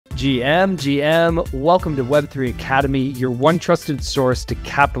GM, welcome to Web3 Academy, your one trusted source to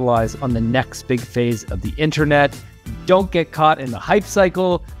capitalize on the next big phase of the internet. Don't get caught in the hype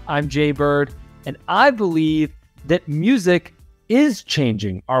cycle. I'm Jay Bird, and I believe that music is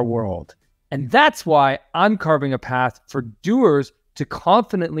changing our world. And that's why I'm carving a path for doers to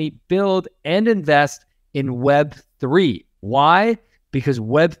confidently build and invest in Web3. Why? Because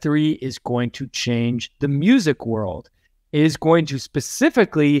Web3 is going to change the music world. It is going to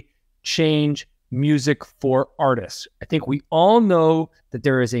specifically change music for artists. I think we all know that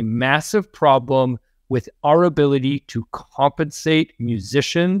there is a massive problem with our ability to compensate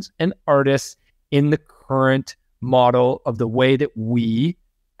musicians and artists in the current model of the way that we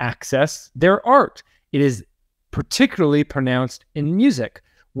access their art. It is particularly pronounced in music,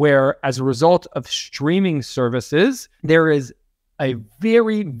 where as a result of streaming services, there is a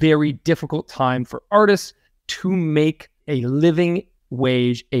very, very difficult time for artists to make a living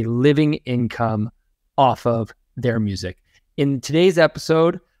wage, a living income off of their music. In today's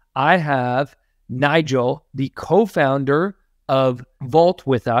episode, I have Nigel, the co-founder of Vault,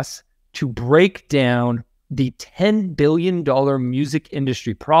 with us to break down the $10 billion music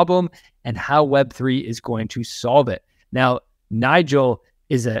industry problem and how Web3 is going to solve it. Now, Nigel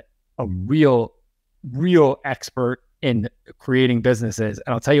is a real expert in creating businesses.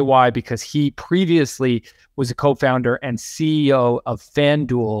 And I'll tell you why, because he previously was a co-founder and CEO of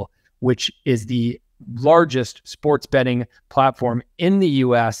FanDuel, which is the largest sports betting platform in the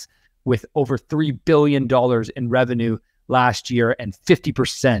US with over $3 billion in revenue last year and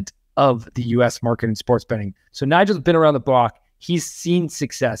 50% of the US market in sports betting. So Nigel's been around the block. He's seen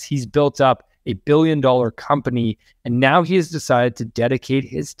success. He's built up a $1 billion company, and now he has decided to dedicate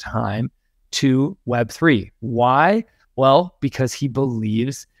his time to Web3. Why? Well, because he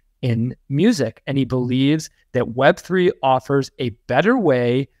believes in music, and he believes that Web3 offers a better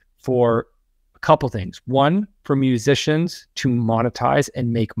way for a couple things. One, for musicians to monetize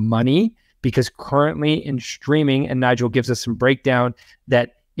and make money, because currently in streaming, and Nigel gives us some breakdown,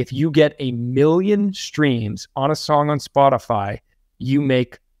 that if you get 1 million streams on a song on Spotify, you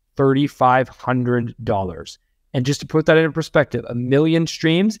make $3,500. And just to put that into perspective, 1 million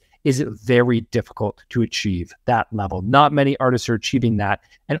streams is very difficult to achieve that level. Not many artists are achieving that,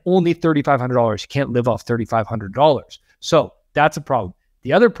 and only $3,500. You can't live off $3,500. So that's a problem.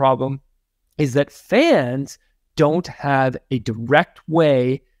 The other problem is that fans don't have a direct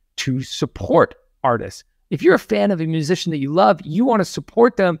way to support artists. If you're a fan of a musician that you love, you want to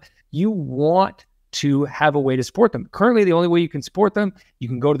support them. You want to have a way to support them. Currently, the only way you can support them, you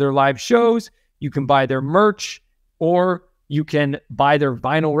can go to their live shows, you can buy their merch, or you can buy their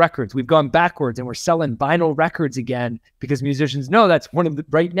vinyl records. We've gone backwards and we're selling vinyl records again because musicians know that's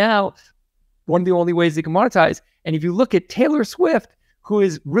right now, one of the only ways they can monetize. And if you look at Taylor Swift, who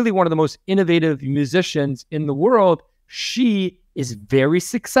is really one of the most innovative musicians in the world, she is very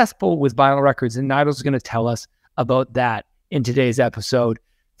successful with vinyl records. And Nigel's going to tell us about that in today's episode.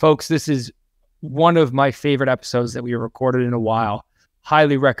 Folks, this is one of my favorite episodes that we have recorded in a while.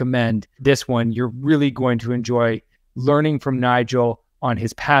 Highly recommend this one. You're really going to enjoy learning from Nigel on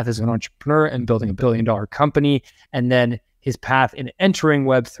his path as an entrepreneur and building a $1 billion company, and then his path in entering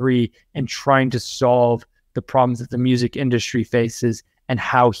Web3 and trying to solve the problems that the music industry faces and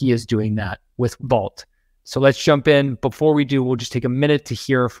how he is doing that with Vault. So let's jump in. Before we do, we'll just take a minute to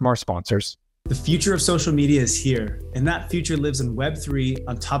hear from our sponsors. The future of social media is here, and that future lives in Web3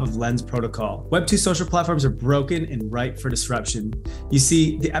 on top of Lens protocol. Web2 social platforms are broken and ripe for disruption. You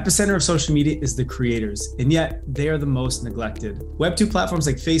see, the epicenter of social media is the creators, and yet they are the most neglected. Web2 platforms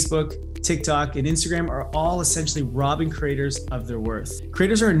like Facebook, TikTok, and Instagram are all essentially robbing creators of their worth.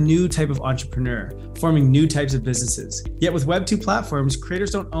 Creators are a new type of entrepreneur, forming new types of businesses. Yet with Web2 platforms, creators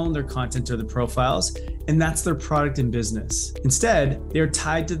don't own their content or their profiles, and that's their product and business. Instead, they are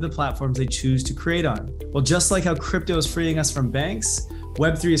tied to the platforms they choose to create on. Well, just like how crypto is freeing us from banks,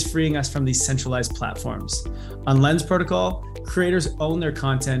 Web3 is freeing us from these centralized platforms. On Lens protocol, creators own their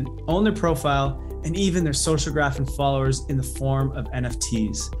content, own their profile, and even their social graph and followers in the form of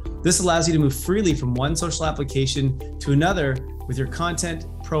NFTs. This allows you to move freely from one social application to another with your content,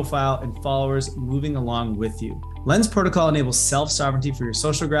 profile, and followers moving along with you. Lens protocol enables self-sovereignty for your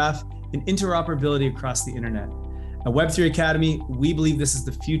social graph and interoperability across the internet. At Web3 Academy, we believe this is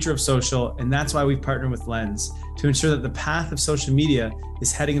the future of social, and that's why we've partnered with Lens to ensure that the path of social media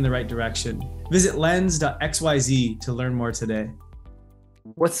is heading in the right direction. Visit lens.xyz to learn more today.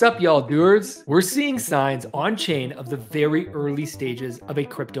 What's up, y'all doers? We're seeing signs on-chain of the very early stages of a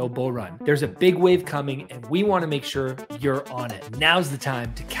crypto bull run. There's a big wave coming, and we want to make sure you're on it. Now's the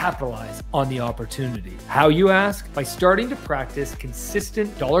time to capitalize on the opportunity. How, you ask? By starting to practice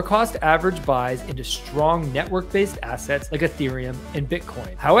consistent dollar cost average buys into strong network-based assets like Ethereum and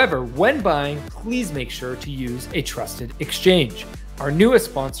Bitcoin. However, when buying, please make sure to use a trusted exchange. Our newest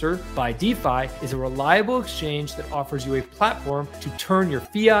sponsor, Buy DeFi, is a reliable exchange that offers you a platform to turn your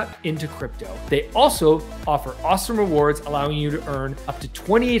fiat into crypto. They also offer awesome rewards, allowing you to earn up to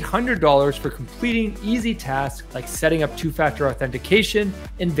 $2,800 for completing easy tasks like setting up two-factor authentication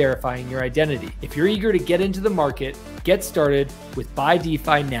and verifying your identity. If you're eager to get into the market, get started with Buy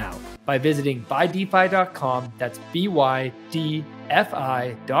DeFi now by visiting buydefi.com, that's BYDFI.com,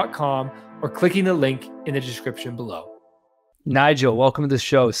 or clicking the link in the description below. Nigel, welcome to the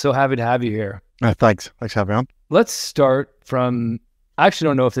show. So happy to have you here. Thanks. Thanks for having me on. Let's start from, I actually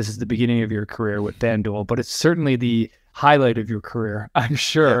don't know if this is the beginning of your career with FanDuel, but it's certainly the highlight of your career, I'm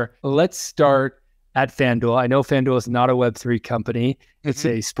sure. Yeah. Let's start at FanDuel. I know FanDuel is not a Web3 company. It's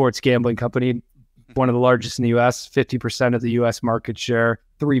a sports gambling company, one of the largest in the US, 50% of the US market share,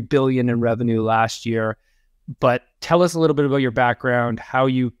 $3 billion in revenue last year. But tell us a little bit about your background, how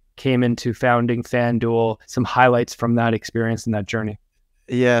you came into founding FanDuel, some highlights from that experience and that journey.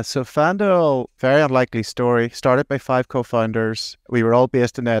 Yeah, so FanDuel, very unlikely story, started by 5 co-founders. We were all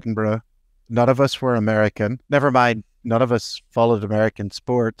based in Edinburgh. None of us were American. Never mind, none of us followed American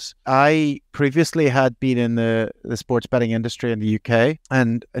sports. I previously had been in the sports betting industry in the UK.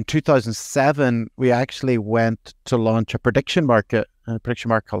 And in 2007, we actually went to launch a prediction market called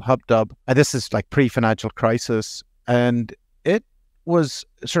HubDub. And this is like pre-financial crisis. And it was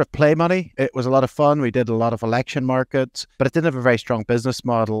sort of play money. It was a lot of fun. We did a lot of election markets, but it didn't have a very strong business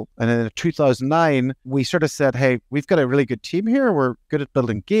model. And in 2009, we sort of said, hey, we've got a really good team here. We're good at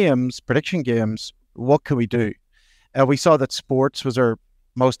building games, prediction games. What can we do? And we saw that sports was our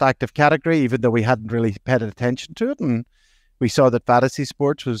most active category, even though we hadn't really paid attention to it. And we saw that fantasy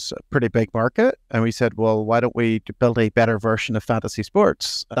sports was a pretty big market. And we said, well, why don't we build a better version of fantasy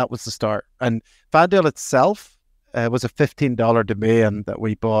sports? That was the start. And FanDuel itself, it was a $15 domain that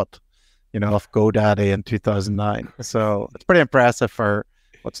we bought, off GoDaddy in 2009. So it's pretty impressive for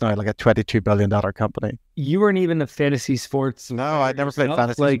what's now like a $22 billion company. You weren't even a fantasy sports. No, I'd never played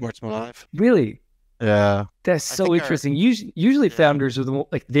fantasy sports in my life. Really? Yeah. That's so interesting. Usually founders are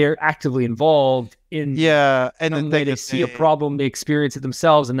they're actively involved in. Yeah, and then they see a problem, they experience it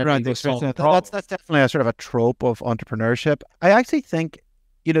themselves, and then they solve the problem. That's definitely a sort of a trope of entrepreneurship. I actually think,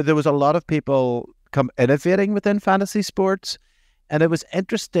 there was a lot of people come innovating within fantasy sports, and it was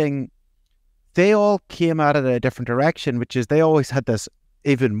interesting. They all came at it in a different direction, which is they always had this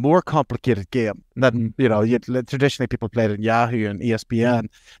even more complicated game that traditionally people played in Yahoo and ESPN. And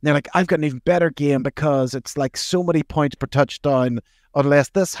they're like, I've got an even better game because it's like so many points per touchdown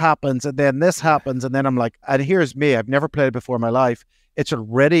unless this happens and then this happens. And then I'm like, and here's me, I've never played it before in my life. It's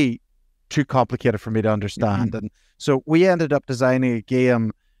already too complicated for me to understand. And so we ended up designing a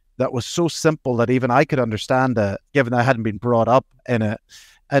game that was so simple that even I could understand it, given I hadn't been brought up in it.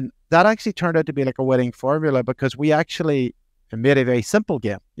 And that actually turned out to be like a winning formula because we actually made a very simple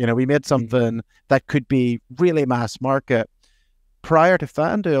game. We made something that could be really mass market. Prior to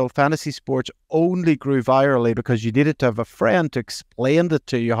FanDuel, fantasy sports only grew virally because you needed to have a friend to explain it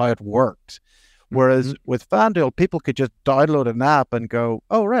to you how it worked. Whereas with FanDuel, people could just download an app and go,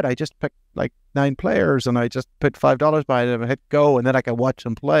 oh, right, I just picked like 9 players and I just put $5 behind them and hit go, and then I can watch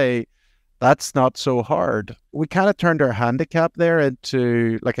them play. That's not so hard. We kind of turned our handicap there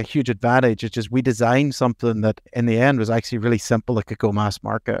into like a huge advantage. It's just we designed something that in the end was actually really simple that could go mass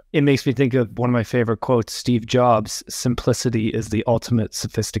market. It makes me think of one of my favorite quotes, Steve Jobs, simplicity is the ultimate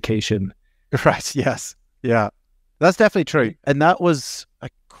sophistication. Right, yes. Yeah, that's definitely true. And that was a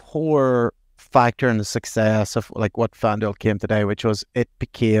core factor in the success of like what FanDuel came today, which was it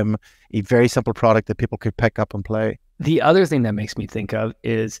became a very simple product that people could pick up and play. The other thing that makes me think of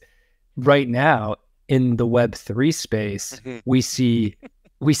is right now in the Web3 space, we see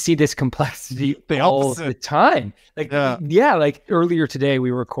this complexity all the time. Like, like earlier today,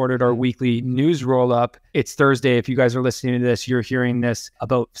 we recorded our weekly news roll up. It's Thursday. If you guys are listening to this, you're hearing this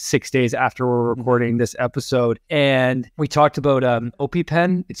about 6 days after we're recording this episode. And we talked about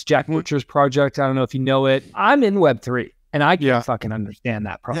OP-Pen. It's Jack Butcher's project. I don't know if you know it. I'm in Web3. And I can't fucking understand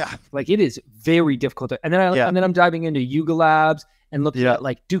that project. Like it is very difficult. And then I'm diving into Yuga Labs and looking at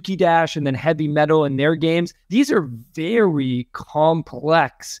like Dookie Dash and then Heavy Metal and their games. These are very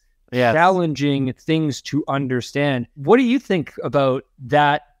complex, challenging things to understand. What do you think about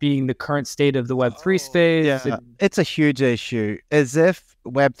that being the current state of the Web3 space? It's a huge issue. As if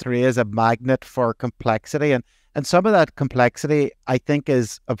Web3 is a magnet for complexity, and some of that complexity, I think,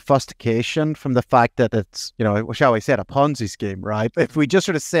 is obfuscation from the fact that it's, shall we say it, a Ponzi scheme, right? If we just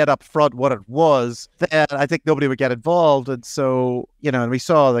sort of said up front what it was, then I think nobody would get involved. And so, and we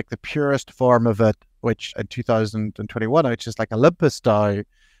saw like the purest form of it, which in 2021, which is like Olympus DAO,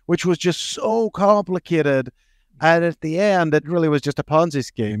 which was just so complicated. And at the end, it really was just a Ponzi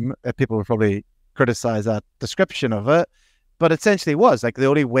scheme. People would probably criticize that description of it. But essentially it was like the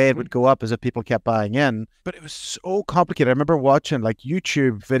only way it would go up is if people kept buying in. But it was so complicated. I remember watching like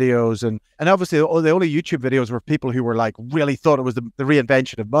YouTube videos and obviously the only YouTube videos were people who were like really thought it was the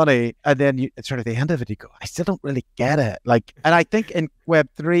reinvention of money. And then it's sort of the end of it, you go, I still don't really get it. Like, and I think in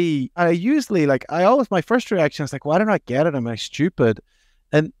Web3, my first reaction is like, why don't I get it? Am I stupid?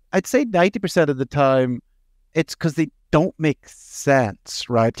 And I'd say 90% of the time, it's because they don't make sense,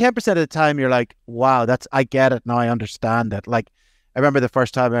 right? 10% of the time you're like, wow, I get it now, I understand it. Like, I remember the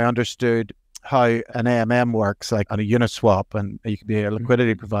first time I understood how an AMM works, like on a Uniswap, and you can be a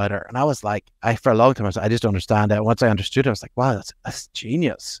liquidity provider. And I was like, for a long time, I just don't understand it. Once I understood it, I was like, wow, that's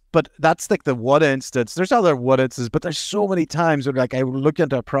genius. But that's like the one instance. There's other one instances, but there's so many times where like I looked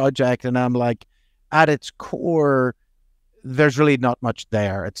into a project and I'm like, at its core, there's really not much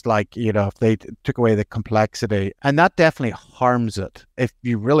there. It's like, if they took away the complexity, and that definitely harms it. If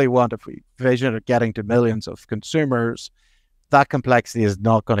you really want, if we vision of getting to millions of consumers, that complexity is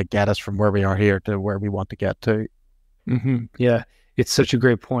not going to get us from where we are here to where we want to get to. Mm-hmm. Yeah, it's such a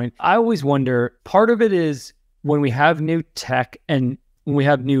great point. I always wonder, part of it is when we have new tech and when we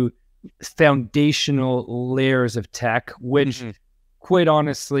have new foundational layers of tech, which quite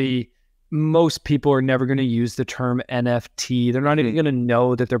honestly, most people are never going to use the term NFT. They're not even going to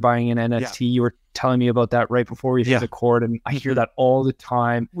know that they're buying an NFT. You were telling me about that right before we hit the record, and I hear that all the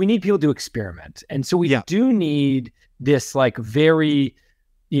time. We need people to experiment. And so we do need this like very,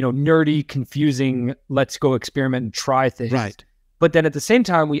 nerdy, confusing, let's go experiment and try things. Right. But then at the same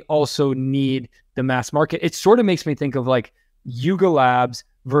time, we also need the mass market. It sort of makes me think of like Yuga Labs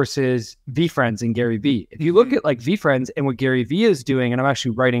versus VeeFriends and Gary Vee. If you look at like VeeFriends and what Gary Vee is doing, and I'm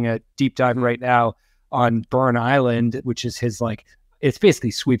actually writing a deep dive right now on Burn Island, which is his it's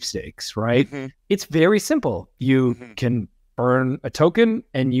basically sweepstakes, right? It's very simple. You can burn a token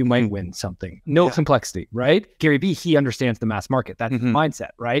and you might win something. No complexity, right? Gary Vee, he understands the mass market. That's his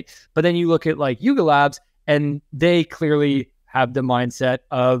mindset, right? But then you look at like Yuga Labs and they clearly have the mindset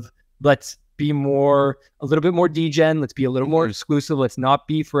of let's be a little bit more degen. Let's be a little more exclusive. Let's not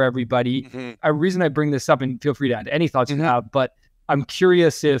be for everybody. A reason I bring this up, and feel free to add any thoughts you have, but I'm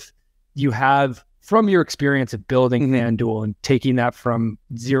curious if you have, from your experience of building FanDuel and taking that from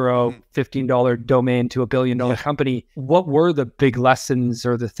zero $15 domain to $1 billion company, what were the big lessons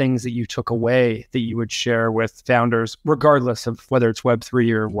or the things that you took away that you would share with founders, regardless of whether it's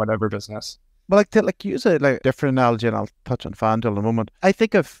Web3 or whatever business? Well, to use a different analogy, and I'll touch on FanDuel in a moment. I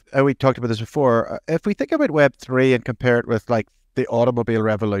think we talked about this before, if we think about Web3 and compare it with like the automobile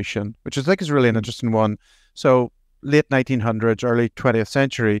revolution, which I think is really an interesting one. So late 1900s, early 20th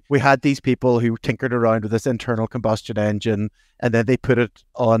century, we had these people who tinkered around with this internal combustion engine, and then they put it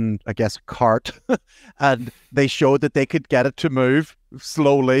on, I guess, a cart, and they showed that they could get it to move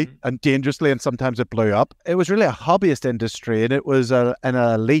slowly and dangerously, and sometimes it blew up. It was really a hobbyist industry, and it was an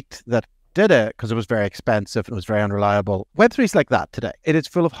elite that did it because it was very expensive and it was very unreliable. Web3 is like that today. It is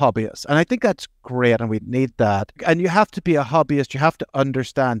full of hobbyists. And I think that's great and we need that. And you have to be a hobbyist. You have to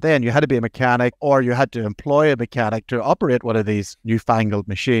understand then you had to be a mechanic or you had to employ a mechanic to operate one of these newfangled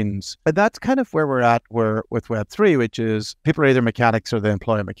machines. And that's kind of where we're at with Web3, which is people are either mechanics or they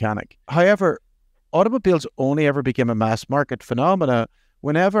employ a mechanic. However, automobiles only ever became a mass market phenomena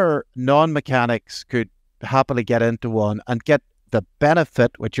whenever non-mechanics could happily get into one and get the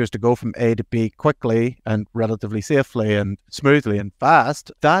benefit, which is to go from A to B quickly and relatively safely and smoothly and fast.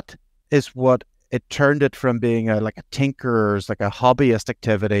 That is what it turned it from being like a tinkerer's, like a hobbyist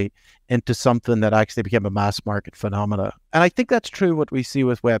activity into something that actually became a mass market phenomena. And I think that's true. What we see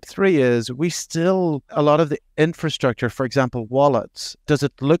with Web3 is a lot of the infrastructure, for example, wallets, does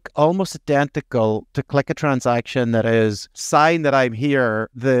it look almost identical to click a transaction that is sign that I'm here,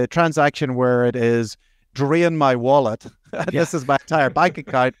 the transaction where it is drain my wallet, and this is my entire bank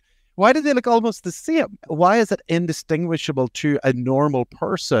account. Why do they look almost the same? Why is it indistinguishable to a normal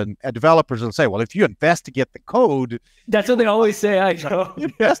person? Developers will say, well, if you investigate the code... That's what they always say, I know.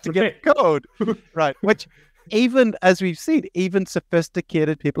 Investigate the code. Right. Which, even as we've seen, even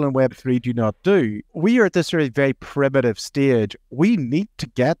sophisticated people in Web3 do not do. We are at this very primitive stage. We need to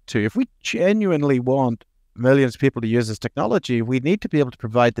get to, if we genuinely want millions of people to use this technology, we need to be able to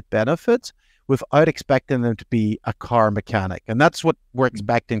provide the benefits without expecting them to be a car mechanic. And that's what we're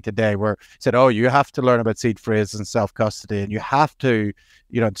expecting today. We're said, oh, you have to learn about seed phrases and self-custody, and you have to,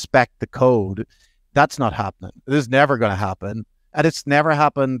 inspect the code. That's not happening. This is never going to happen. And it's never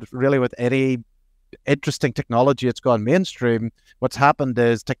happened really with any interesting technology. It's gone mainstream. What's happened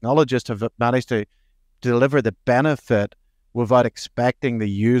is technologists have managed to deliver the benefit without expecting the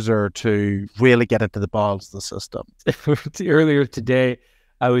user to really get into the balls of the system. Earlier today,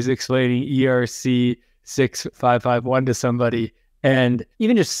 I was explaining ERC 6551 to somebody, and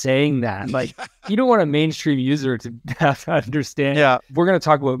even just saying that, like, you don't want a mainstream user to have to understand. Yeah. We're going to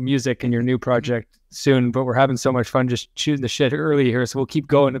talk about music and your new project soon, but we're having so much fun just shooting the shit early here, so we'll keep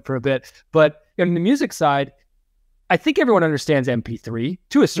going for a bit. But on the music side, I think everyone understands MP3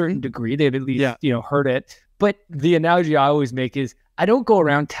 to a certain degree. They've at least, heard it. But the analogy I always make is I don't go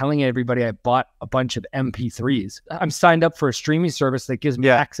around telling everybody I bought a bunch of MP3s. I'm signed up for a streaming service that gives me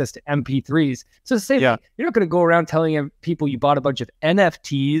access to MP3s. So the same thing, you're not going to go around telling people you bought a bunch of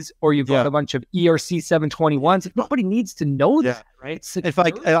NFTs or you bought a bunch of ERC 721s. Nobody needs to know that, right? In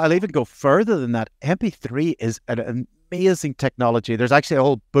fact, I'll even go further than that. MP3 is an amazing technology. There's actually a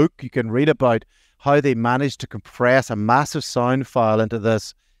whole book you can read about how they managed to compress a massive sound file into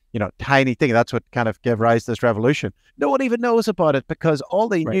this tiny thing. That's what kind of gave rise to this revolution. No one even knows about it because all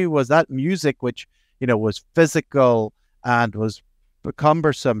they knew was that music, which, was physical and was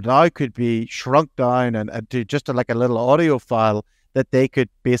cumbersome, now could be shrunk down and to just like a little audio file that they could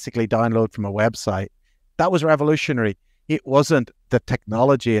basically download from a website. That was revolutionary. It wasn't the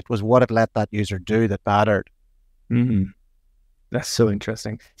technology, it was what it let that user do that mattered. Mm-hmm. That's so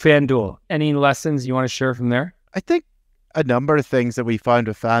interesting. FanDuel, any lessons you want to share from there? I think a number of things that we found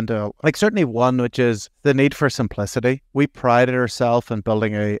with FanDuel, like certainly one, which is the need for simplicity. We prided ourselves in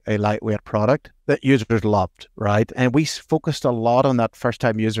building a lightweight product that users loved, right? And we focused a lot on that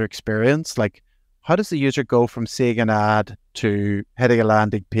first-time user experience. Like, how does the user go from seeing an ad to hitting a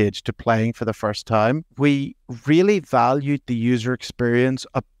landing page to playing for the first time? We really valued the user experience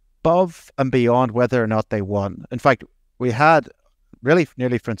above and beyond whether or not they won. In fact, we had really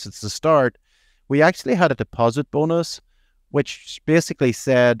nearly, for instance, the start, we actually had a deposit bonus which basically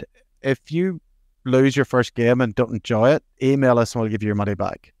said, if you lose your first game and don't enjoy it, email us and we'll give you your money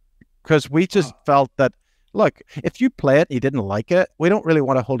back. Because we just felt that, look, if you play it and you didn't like it, we don't really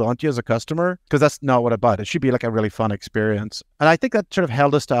want to hold on to you as a customer because that's not what about it. It should be like a really fun experience. And I think that sort of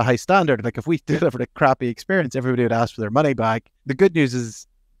held us to a high standard. Like if we delivered a crappy experience, everybody would ask for their money back. The good news is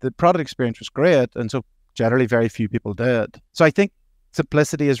the product experience was great. And so generally very few people did. So I think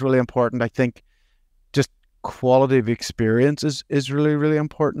simplicity is really important. I think just quality of experience is really, really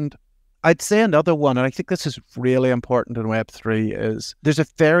important. I'd say another one, and I think this is really important in Web3, is there's a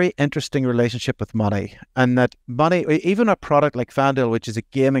very interesting relationship with money. And that money, even a product like FanDuel, which is a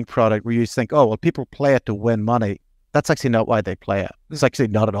gaming product where you think, oh, well, people play it to win money. That's actually not why they play it. It's actually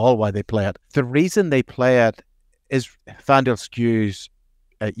not at all why they play it. The reason they play it is FanDuel skews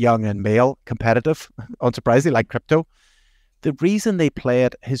young and male, competitive, unsurprisingly, like crypto. The reason they play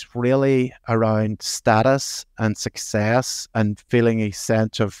it is really around status and success and feeling a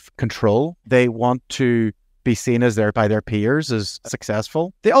sense of control. They want to be seen as by their peers as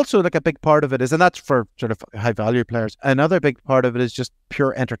successful. They also, like a big part of it is, and that's for sort of high value players, another big part of it is just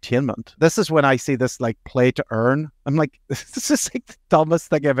pure entertainment. This is when I see this like play to earn. I'm like, this is like the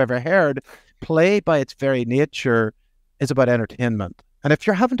dumbest thing I've ever heard. Play by its very nature is about entertainment. And if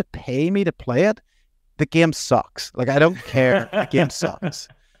you're having to pay me to play it, the game sucks. Like, I don't care. The game sucks.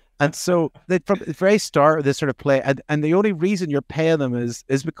 And so from the very start of this sort of play, and the only reason you're paying them is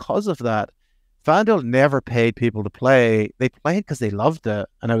because of that. FanDuel never paid people to play. They played because they loved it,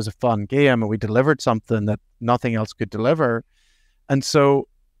 and it was a fun game, and we delivered something that nothing else could deliver. And so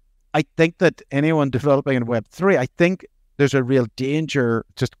I think that anyone developing in Web3, I think there's a real danger,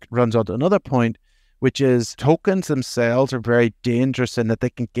 just runs on to another point, which is tokens themselves are very dangerous in that they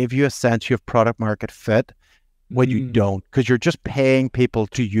can give you a sense you have product market fit when you don't, because you're just paying people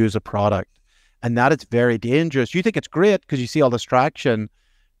to use a product. And that is very dangerous. You think it's great because you see all this traction,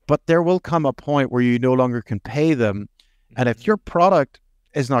 but there will come a point where you no longer can pay them. And if your product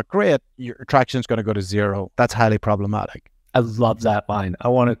is not great, your traction is going to go to zero. That's highly problematic. I love that line. I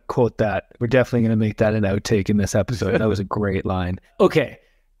want to quote that. We're definitely going to make that an outtake in this episode. That was a great line. Okay.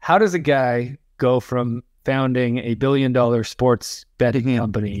 How does a guy go from founding a $1 billion sports betting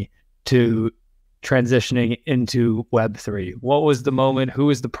company to transitioning into Web3? What was the moment? Who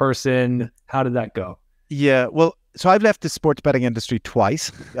was the person? How did that go? Yeah, well, so I've left the sports betting industry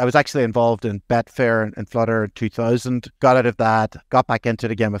twice. I was actually involved in Betfair and Flutter in 2000, got out of that, got back into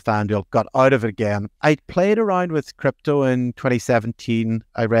it again with FanDuel, got out of it again. I played around with crypto in 2017.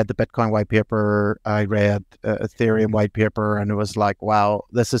 I read the Bitcoin white paper, I read Ethereum white paper, and it was like, wow,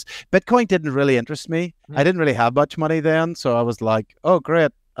 Bitcoin didn't really interest me. I didn't really have much money then, so I was like, oh,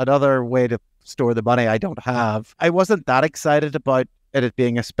 great, another way to store the money I don't have. I wasn't that excited about it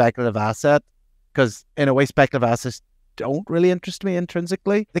being a speculative asset, because in a way, speculative assets don't really interest me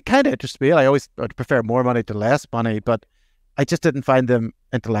intrinsically. They kind of interest me. I'd prefer more money to less money, but I just didn't find them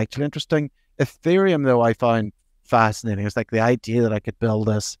intellectually interesting. Ethereum, though, I found fascinating. It's like the idea that I could build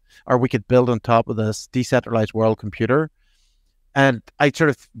this, or we could build on top of this decentralized world computer. And I sort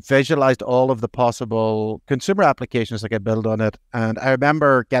of visualized all of the possible consumer applications I could build on it. And I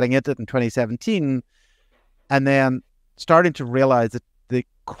remember getting into it in 2017 and then starting to realize that the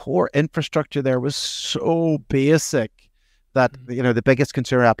core infrastructure there was so basic that, the biggest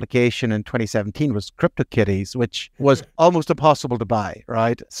consumer application in 2017 was CryptoKitties, which was almost impossible to buy,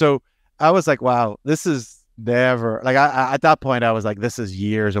 right? So I was like, wow, this is never, like at that point, I was like, this is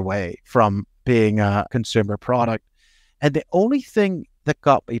years away from being a consumer product. And the only thing that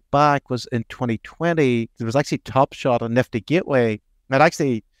got me back was in 2020, there was actually Top Shot on Nifty Gateway. And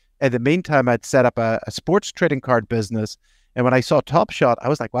actually, in the meantime, I'd set up a sports trading card business. And when I saw Top Shot, I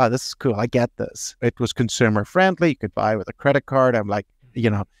was like, wow, this is cool. I get this. It was consumer friendly. You could buy with a credit card. I'm like,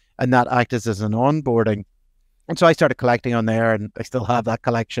 and that acted as an onboarding. And so I started collecting on there, and I still have that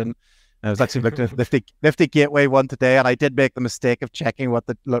collection. And I was actually looking at Nifty Gateway one today, and I did make the mistake of checking what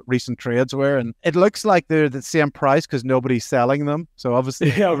the recent trades were. And it looks like they're the same price because nobody's selling them. So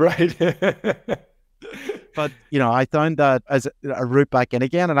obviously. Yeah, right. But, I found that as a route back in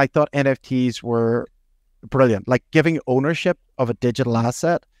again. And I thought NFTs were brilliant. Like giving ownership of a digital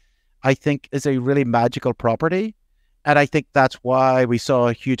asset, I think, is a really magical property. And I think that's why we saw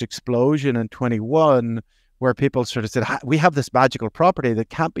a huge explosion in 21 where people sort of said, we have this magical property that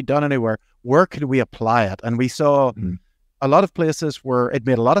can't be done anywhere. Where could we apply it? And we saw a lot of places where it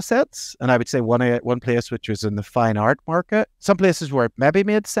made a lot of sense. And I would say one place which was in the fine art market. Some places where it maybe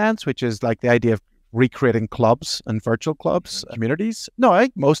made sense, which is like the idea of recreating clubs and virtual clubs, communities. No, I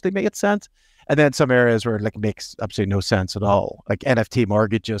think mostly made sense. And then some areas where it makes absolutely no sense at all, like NFT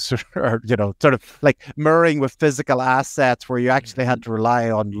mortgages or sort of like mirroring with physical assets where you actually had to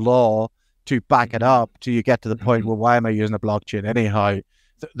rely on law to back it up till you get to the point, well, why am I using a blockchain anyhow?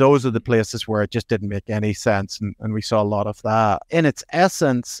 Those are the places where it just didn't make any sense. And we saw a lot of that. In its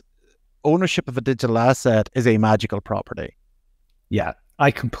essence, ownership of a digital asset is a magical property. Yeah,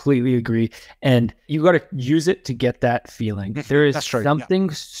 I completely agree. And you got to use it to get that feeling. There is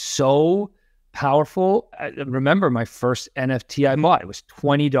something so powerful. I remember my first NFT I bought. It was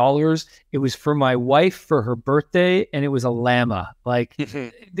 $20. It was for my wife for her birthday, and it was a llama. Like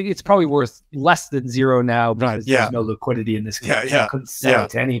it's probably worth less than zero now because there's no liquidity in this case. I couldn't sell it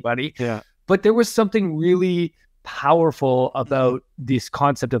to anybody. But there was something really powerful about this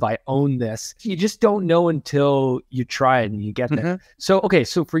concept of I own this. You just don't know until you try it and you get there. So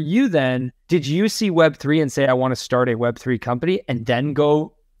for you then, did you see Web3 and say, I want to start a Web3 company and then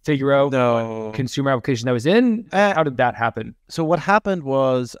go figure out what consumer application that was in? How did that happen? So what happened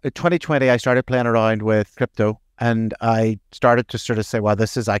was in 2020, I started playing around with crypto and I started to sort of say, well,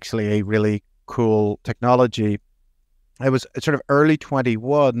 this is actually a really cool technology. It was sort of early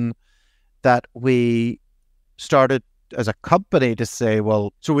 21 that we started as a company to say,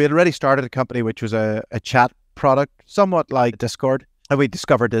 well, so we had already started a company which was a chat product, somewhat like Discord. And we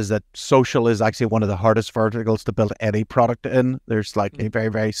discovered is that social is actually one of the hardest verticals to build any product in. There's like a very,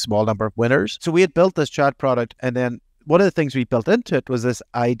 very small number of winners. So we had built this chat product. And then one of the things we built into it was this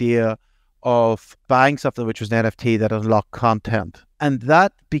idea of buying something which was an NFT that unlocked content. And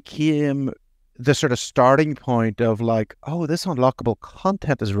that became the sort of starting point of like, oh, this unlockable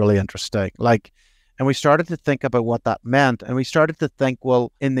content is really interesting. And we started to think about what that meant. And we started to think,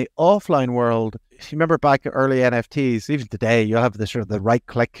 well, in the offline world, if you remember back to early NFTs, even today, you'll have the sort of the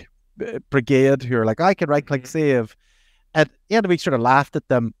right-click brigade who are like, I can right-click save. And we sort of laughed at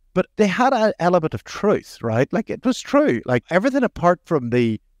them, but they had an element of truth, right? Like it was true. Like everything apart from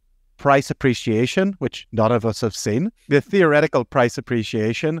the price appreciation, which none of us have seen, the theoretical price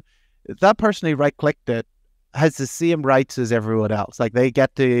appreciation, that person who right-clicked it has the same rights as everyone else. Like they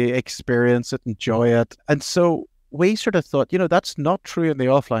get to experience it, enjoy it. And so we sort of thought, that's not true in the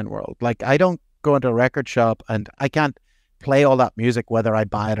offline world. Like I don't go into a record shop and I can't play all that music whether I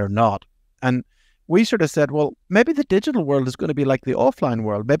buy it or not. And we sort of said, well, maybe the digital world is going to be like the offline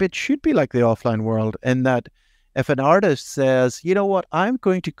world. Maybe it should be like the offline world in that if an artist says, you know what, I'm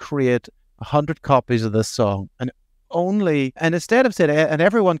going to create 100 copies of this song, and instead of saying, and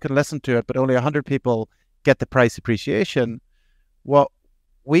everyone can listen to it, but only 100 people get the price appreciation, what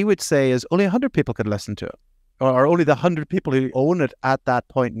we would say is only 100 people could listen to it, or only the 100 people who own it at that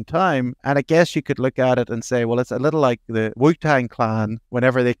point in time. And I guess you could look at it and say, well, it's a little like the Wu-Tang Clan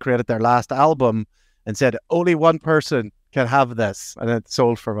whenever they created their last album and said only one person can have this, and it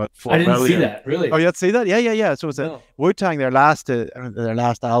sold for about 4 million. I didn't see that, really. Oh, you didn't see that? Yeah. So it's a Wu-Tang, their last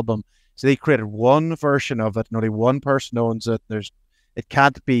album. So they created one version of it, and only one person owns it. It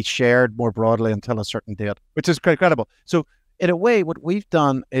can't be shared more broadly until a certain date, which is quite incredible. So in a way, what we've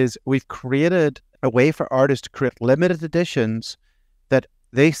done is we've created a way for artists to create limited editions that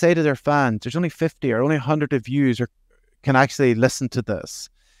they say to their fans, there's only 50 or only 100 of you or can actually listen to this.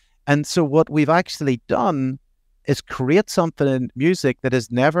 And so what we've actually done is create something in music that has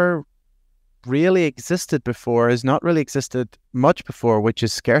never really existed before, has not really existed much before, which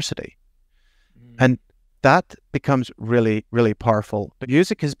is scarcity. And that becomes really, really powerful. The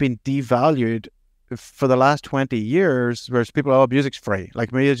music has been devalued for the last 20 years, whereas people, oh, music's free.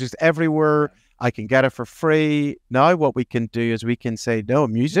 Like me, it's just everywhere. I can get it for free. Now what we can do is we can say, no,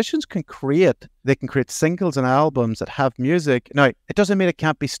 musicians can create singles and albums that have music. Now, it doesn't mean it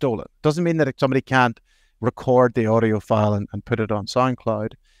can't be stolen. It doesn't mean that somebody can't record the audio file and put it on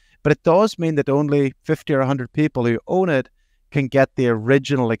SoundCloud. But it does mean that only 50 or 100 people who own it can get the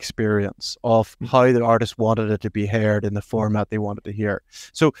original experience of how the artist wanted it to be heard in the format they wanted to hear.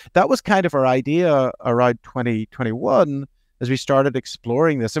 So that was kind of our idea around 2021 as we started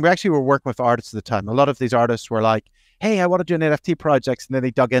exploring this. And we actually were working with artists at the time. A lot of these artists were like, hey, I want to do an NFT project. And then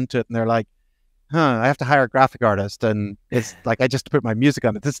they dug into it and they're like, I have to hire a graphic artist. And it's like, I just put my music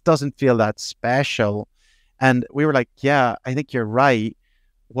on it. This doesn't feel that special. And we were like, yeah, I think you're right.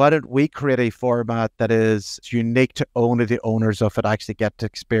 Why don't we create a format that is unique to only the owners of it actually get to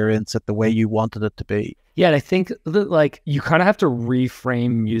experience it the way you wanted it to be? Yeah, and I think that, like, you kind of have to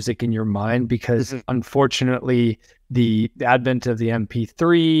reframe music in your mind because unfortunately the advent of the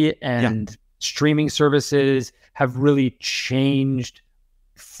MP3 and streaming services have really changed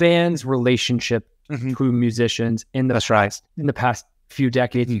fans' relationship to musicians in the past few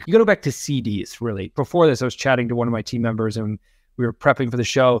decades. You go back to CDs, really. Before this, I was chatting to one of my team members and we were prepping for the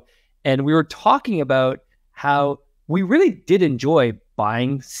show, and we were talking about how we really did enjoy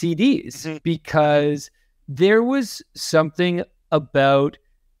buying CDs because there was something about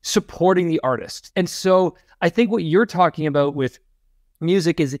supporting the artist. And so I think what you're talking about with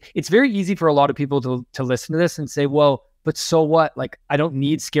music is it's very easy for a lot of people to listen to this and say, well, but so what? Like, I don't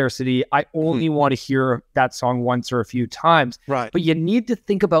need scarcity. I only want to hear that song once or a few times. Right. But you need to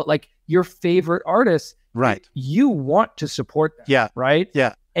think about, like, your favorite artists. Right. You want to support them. Yeah. Right.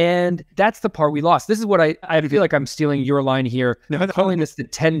 Yeah. And that's the part we lost. This is what I feel like I'm stealing your line here. I'm calling this the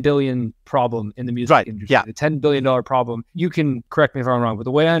 10 billion problem in the music industry. Yeah. The $10 billion problem. You can correct me if I'm wrong, but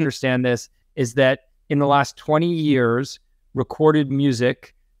the way I understand this is that in the last 20 years, recorded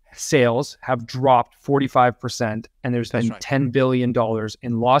music sales have dropped 45%, and there's been $10 billion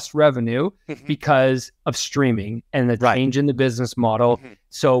in lost revenue because of streaming and the change in the business model.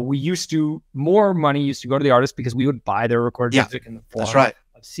 So we more money used to go to the artist because we would buy their recorded music in the form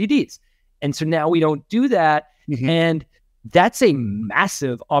of CDs. And so now we don't do that. And that's a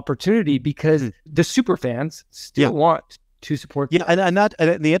massive opportunity because the super fans still want to support them.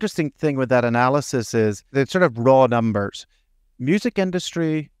 And the interesting thing with that analysis is the sort of raw numbers. Music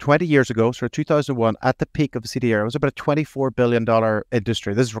industry 20 years ago, so 2001, at the peak of the CD era, was about a $24 billion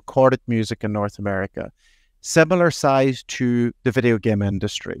industry. This is recorded music in North America. Similar size to the video game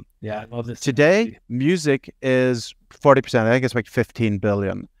industry. Yeah, I love this. Today, music is 40%. I think it's like 15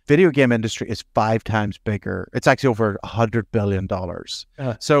 billion. Video game industry is 5 times bigger. It's actually over $100 billion.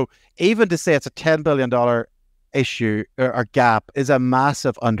 So even to say it's a $10 billion issue or gap is a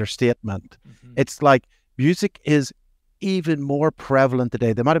massive understatement. It's like music is even more prevalent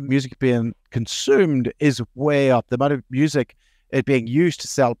today. The amount of music being consumed is way up. The amount of music being used to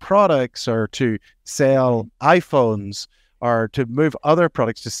sell products or to sell iPhones or to move other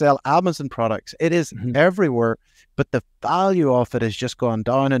products, to sell Amazon products, it is everywhere. But the value of it has just gone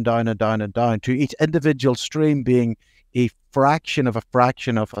down and down and down and down to each individual stream being a fraction of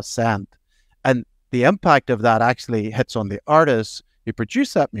a cent. And the impact of that actually hits on the artists who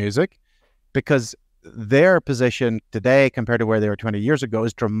produce that music, because their position today compared to where they were 20 years ago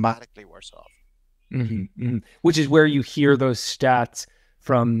is dramatically worse off. Which is where you hear those stats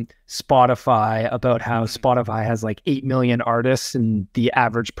from Spotify about how Spotify has like 8 million artists and the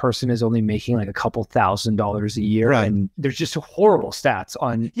average person is only making like a couple $1,000s a year. And there's just horrible stats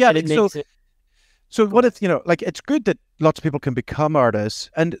on. So what if, like, it's good that lots of people can become artists,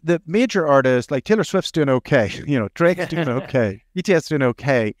 and the major artists like Taylor Swift's doing okay, Drake's doing okay, BTS doing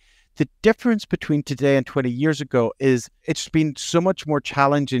okay. The difference between today and 20 years ago is it's been so much more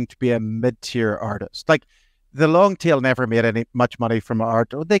challenging to be a mid-tier artist. Like, the long tail never made much money from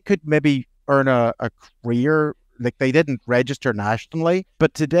art, or they could maybe earn a career. Like, they didn't register nationally.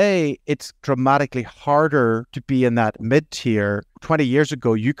 But today, it's dramatically harder to be in that mid-tier. 20 years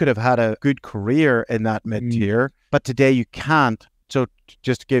ago, you could have had a good career in that mid-tier, but today you can't. So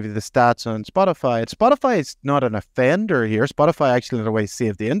just to give you the stats on Spotify, Spotify is not an offender here. Spotify actually, in a way,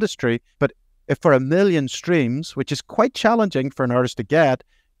 saved the industry. But if for 1 million streams, which is quite challenging for an artist to get,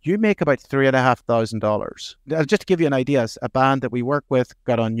 you make about $3,500. Just to give you an idea, a band that we work with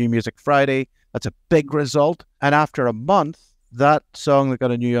got on New Music Friday. That's a big result. And after a month, that song that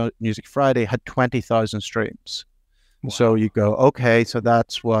got a New Music Friday had 20,000 streams. Wow. So you go, okay, so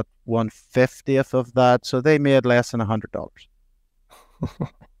that's what, 1/50th of that. So they made less than $100.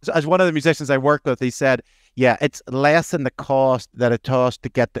 As one of the musicians I worked with, he said, yeah, it's less than the cost that it costs to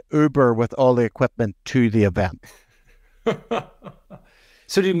get the Uber with all the equipment to the event.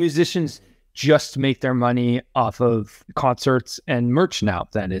 So do musicians just make their money off of concerts and merch now?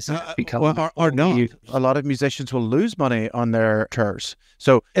 Then is becoming or not? A lot of musicians will lose money on their tours.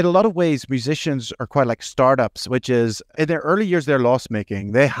 So in a lot of ways, musicians are quite like startups, which is in their early years they're loss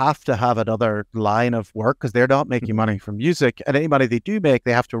making. They have to have another line of work because they're not making money from music, and any money they do make,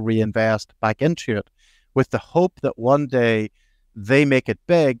 they have to reinvest back into it, with the hope that one day they make it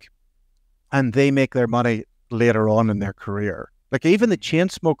big, and they make their money later on in their career. Like, even the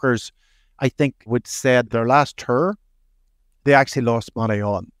Chainsmokers, I think, would said their last tour, they actually lost money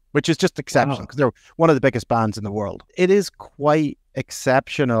on, which is just exceptional because they're one of the biggest bands in the world. It is quite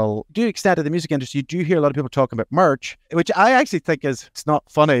exceptional. To the extent of the music industry, you do hear a lot of people talking about merch, which I actually think it's not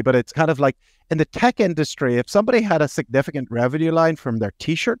funny, but it's kind of like in the tech industry, if somebody had a significant revenue line from their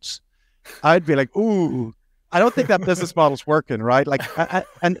t-shirts, I'd be like, ooh, I don't think that business model's working, right? Like,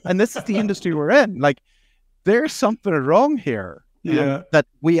 and this is the industry we're in. Like, there's something wrong here. Yeah. That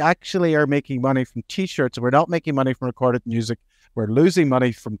we actually are making money from t-shirts. We're not making money from recorded music. We're losing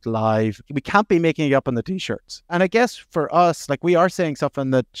money from live. We can't be making it up on the t-shirts. And I guess for us, like, we are saying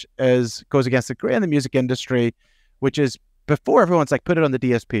something that goes against the grain in the music industry, which is, before everyone's like, put it on the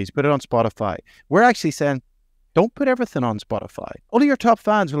DSPs, put it on Spotify. We're actually saying, don't put everything on Spotify. Only your top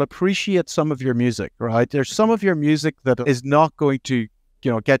fans will appreciate some of your music, right? There's some of your music that is not going to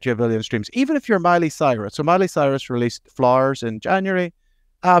get you 1 billion streams, even if you're Miley Cyrus. So Miley Cyrus released Flowers in January,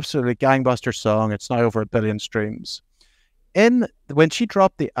 absolutely gangbuster song. It's now over 1 billion streams. When she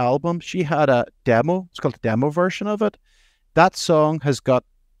dropped the album, she had a demo. It's called the demo version of it. That song has got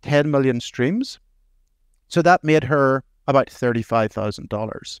 10 million streams. So that made her about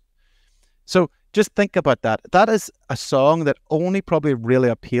 $35,000. So just think about that. That is a song that only probably really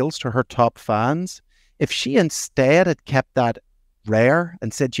appeals to her top fans. If she instead had kept that rare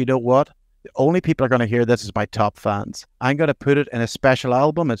and said, you know what, the only people are going to hear this is my top fans. I'm going to put it in a special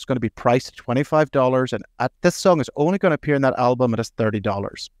album. It's going to be priced at $25, and this song is only going to appear in that album at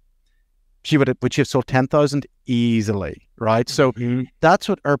 $30. Would she have sold 10,000 easily, right? So that's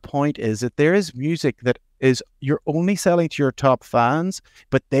what our point is, that there is music that is, you're only selling to your top fans,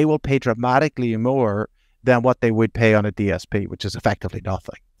 but they will pay dramatically more than what they would pay on a DSP, which is effectively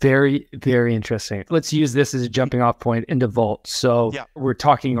nothing. Very, very interesting. Let's use this as a jumping off point into Vault. So we're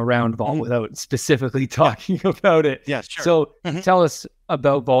talking around Vault without specifically talking about it. Yeah, sure. So tell us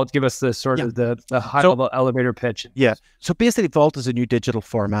about Vault. Give us the sort of the high level elevator pitch. Yeah. So basically, Vault is a new digital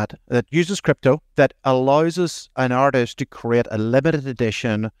format that uses crypto, that allows an artist to create a limited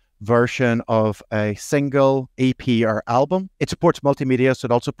edition version of a single EP or album. It supports multimedia, so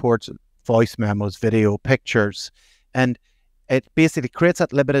it also supports voice memos, video, pictures, and it basically creates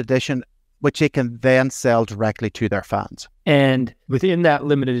that limited edition, which they can then sell directly to their fans. And within that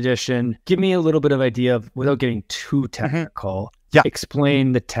limited edition, give me a little bit of idea of, without getting too technical,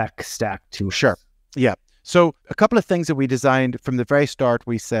 explain the tech stack to us. Sure. Yeah. So a couple of things that we designed from the very start,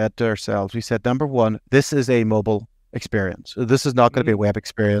 we said to ourselves, number one, this is a mobile experience. This is not going to be a web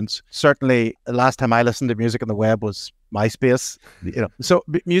experience. Certainly, the last time I listened to music on the web was MySpace. So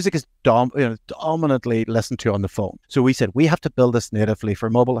music is dominantly listened to on the phone. So we said, we have to build this natively for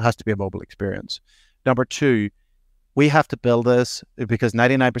mobile. It has to be a mobile experience. Number two, we have to build this because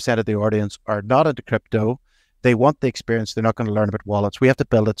 99% of the audience are not into crypto. They want the experience. They're not going to learn about wallets. We have to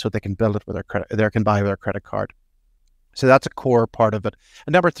build it so they can build it with their credit. They can buy with their credit card. So that's a core part of it.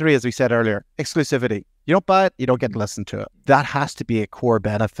 And number three, as we said earlier, exclusivity. You don't buy it, you don't get to listen to it. That has to be a core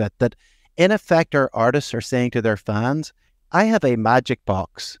benefit, that in effect our artists are saying to their fans, I have a magic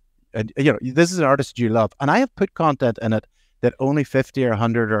box. and this is an artist you love, and I have put content in it that only 50 or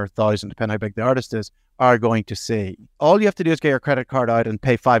 100 or 1,000, depending how big the artist is, are going to see. All you have to do is get your credit card out and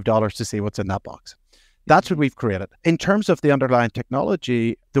pay $5 to see what's in that box. That's what we've created. In terms of the underlying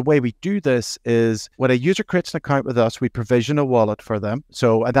technology, the way we do this is when a user creates an account with us, we provision a wallet for them.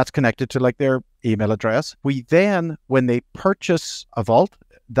 So, and that's connected to like their email address. We then, when they purchase a vault,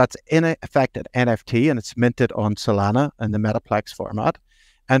 that's in effect an NFT, and it's minted on Solana in the Metaplex format.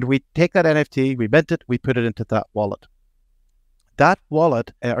 And we take that NFT, we mint it, we put it into that wallet. That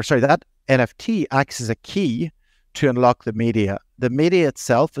wallet, that NFT acts as a key to unlock the media. The media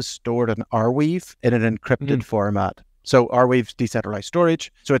itself is stored in Arweave in an encrypted format. So Arweave's decentralized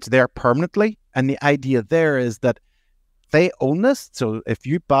storage, so it's there permanently. And the idea there is that they own this. So if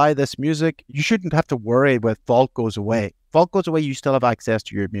you buy this music, you shouldn't have to worry when Vault goes away. Vault goes away, you still have access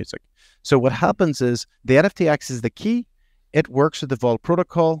to your music. So what happens is the NFT acts as the key. It works with the Vault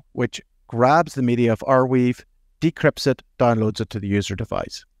protocol, which grabs the media of Arweave, decrypts it, downloads it to the user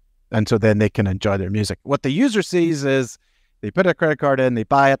device. And so then they can enjoy their music. What the user sees is they put a credit card in, they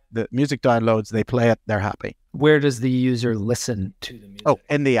buy it, the music downloads, they play it, they're happy. Where does the user listen to the music? Oh,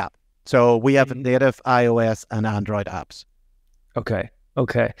 in the app. So we have native iOS and Android apps. Okay.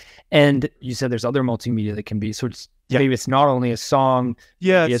 And you said there's other multimedia that can be, so it's maybe it's not only a song,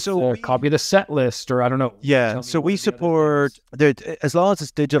 it's a copy of the set list, or I don't know. Yeah, so we support, as long as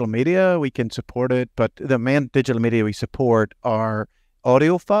it's digital media, we can support it, but the main digital media we support are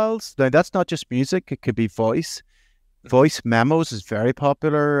audio files. Now, that's not just music, it could be voice. Voice memos is very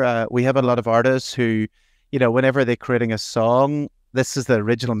popular. We have a lot of artists who, whenever they're creating a song, this is the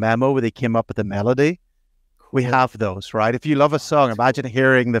original memo where they came up with the melody. We have those, right? If you love a song, imagine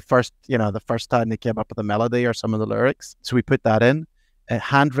hearing the first time they came up with the melody or some of the lyrics. So we put that in.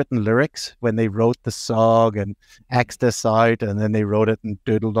 Handwritten lyrics when they wrote the song and X'd this out, and then they wrote it and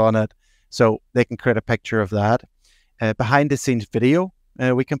doodled on it. So they can create a picture of that. Behind the scenes video,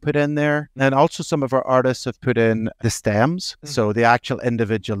 we can put in there. And also some of our artists have put in the stems. So the actual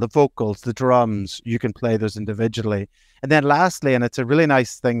individual, the vocals, the drums, you can play those individually. And then lastly, and it's a really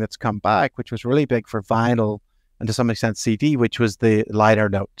nice thing that's come back, which was really big for vinyl and to some extent CD, which was the liner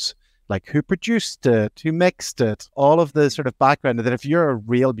notes. Like who produced it, who mixed it, all of the sort of background that if you're a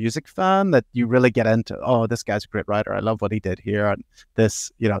real music fan that you really get into, oh, this guy's a great writer. I love what he did here. And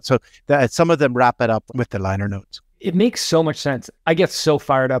this, so that some of them wrap it up with the liner notes. It makes so much sense. I get so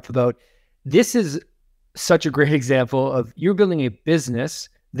fired up about this. Is such a great example of you're building a business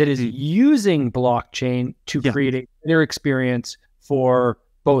that is using blockchain to create a better experience for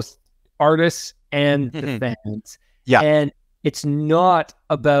both artists and the fans. Yeah. And it's not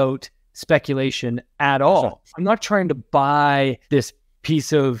about speculation at all. I'm not trying to buy this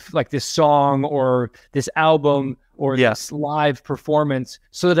piece of like this song or this album or this live performance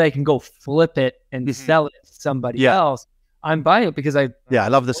so that I can go flip it and sell it to somebody else. I'm buying it because I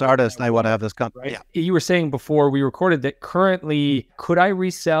love this artist and I want to have this content. Right? Yeah. You were saying before we recorded that currently, could I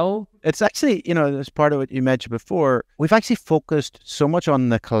resell? It's actually, as part of what you mentioned before, we've actually focused so much on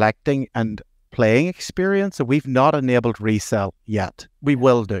the collecting and playing experience that we've not enabled resell yet. We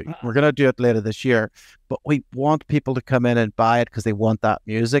will do. We're going to do it later this year, but we want people to come in and buy it because they want that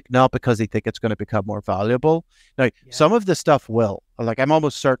music, not because they think it's going to become more valuable. Now, some of the stuff will. Like, I'm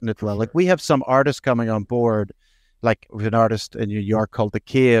almost certain it will. Like, we have some artists coming on board, like with an artist in New York called The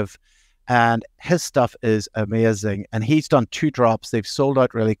Cave, and his stuff is amazing. And he's done 2 drops. They've sold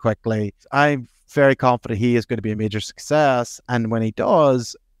out really quickly. I'm very confident he is going to be a major success. And when he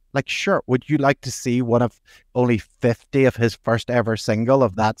does, like, sure, would you like to see one of only 50 of his first ever single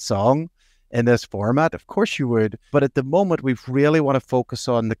of that song in this format? Of course you would. But at the moment, we really want to focus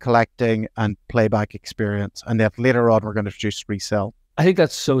on the collecting and playback experience. And then later on, we're going to introduce resell. I think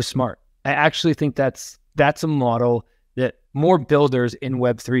that's so smart. I actually think that's a model that more builders in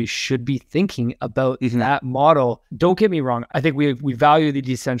Web3 should be thinking about that model. Don't get me wrong. I think we value the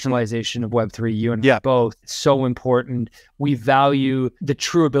decentralization of Web3, you and I both. It's so important. We value the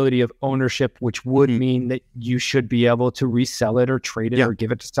true ability of ownership, which would mean that you should be able to resell it or trade it or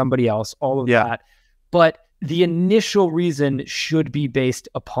give it to somebody else, all of that. But the initial reason should be based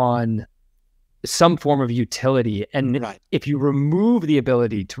upon some form of utility. And if you remove the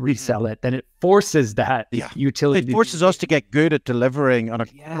ability to resell it, then it forces that utility. It forces us to get good at delivering on a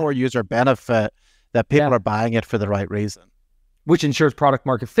core user benefit that people are buying it for the right reason. Which ensures product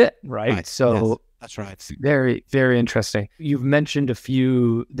market fit, right? So that's right. Very, very interesting. You've mentioned a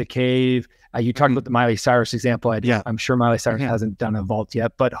few, The Cave. You talked about the Miley Cyrus example. I'm sure Miley Cyrus hasn't done a vault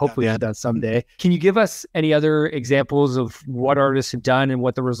yet, but hopefully she does someday. Can you give us any other examples of what artists have done and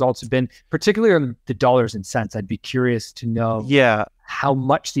what the results have been, particularly on the dollars and cents? I'd be curious to know how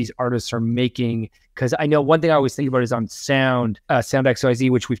much these artists are making. Because I know one thing I always think about is on Sound XYZ,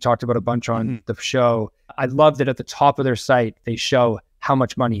 which we've talked about a bunch on the show. I love that at the top of their site, they show how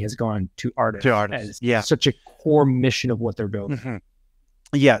much money has gone to artists. Yeah. Such a core mission of what they're building.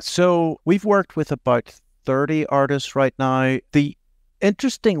 Yeah. So we've worked with about 30 artists right now. The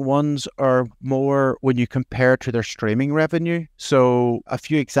interesting ones are more when you compare to their streaming revenue. So a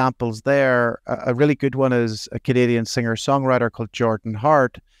few examples there. A really good one is a Canadian singer-songwriter called Jordan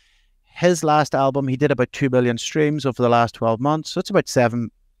Hart. His last album, he did about 2 million streams over the last 12 months. So it's about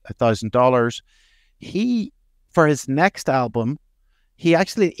 $7,000. For his next album, he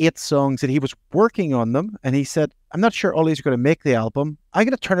actually had 8 songs and he was working on them. And he said, I'm not sure Ollie's going to make the album. I'm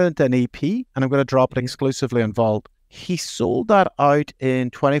going to turn it into an EP and I'm going to drop it exclusively on Vault. He sold that out in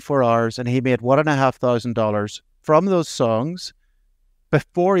 24 hours and he made $1,500 from those songs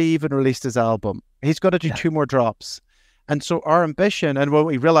before he even released his album. He's got to do 2 more drops. And so our ambition, and what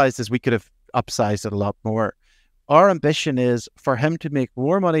we realized is we could have upsized it a lot more. Our ambition is for him to make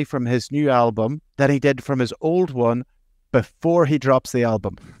more money from his new album than he did from his old one before he drops the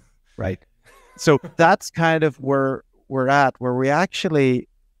album. Right. So that's kind of where we're at, where we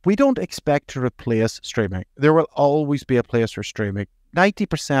don't expect to replace streaming. There will always be a place for streaming.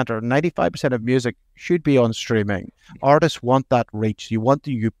 90% or 95% of music should be on streaming. Artists want that reach. You want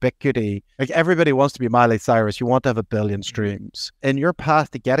the ubiquity. Like everybody wants to be Miley Cyrus. You want to have 1 billion streams. In your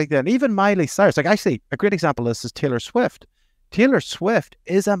path to getting there, and even Miley Cyrus, like actually a great example of this is Taylor Swift. Taylor Swift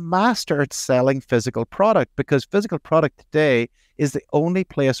is a master at selling physical product because physical product today is the only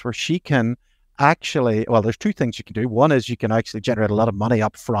place where she can actually, well, there's 2 things you can do. One is you can actually generate a lot of money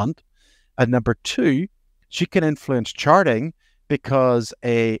up front. And number 2, she can influence charting because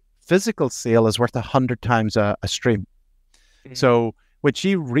a physical sale is worth 100 times a stream. So when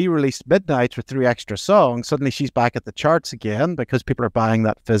she re-released Midnight with 3 extra songs, suddenly she's back at the charts again because people are buying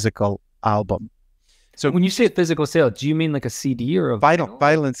that physical album. So when you say physical sale, do you mean like a CD or a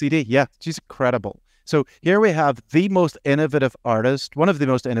vinyl and CD? Yeah, she's incredible. So here we have the most innovative artist, one of the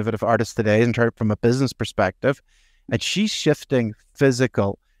most innovative artists today in terms from a business perspective, and she's shifting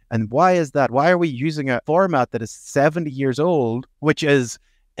physical. And why is that? Why are we using a format that is 70 years old, which is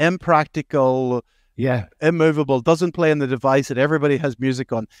impractical, immovable, doesn't play on the device that everybody has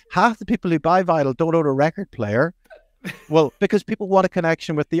music on? Half the people who buy vinyl don't own a record player. Well, because people want a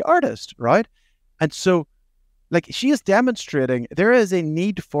connection with the artist, right? And so, like, she is demonstrating there is a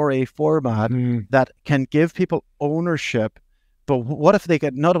need for a format that can give people ownership. But what if they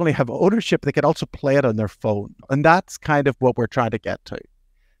could not only have ownership, they could also play it on their phone? And that's kind of what we're trying to get to.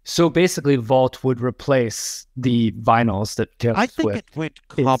 So basically, Vault would replace the vinyls that Taylor I think Swift it would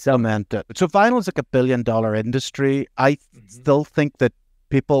complement it. So vinyl is like $1 billion industry. I still think that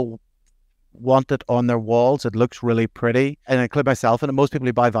people want it on their walls. It looks really pretty. And I include myself in it. Most people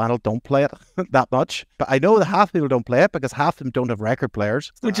who buy vinyl don't play it that much. But I know that half people don't play it because half of them don't have record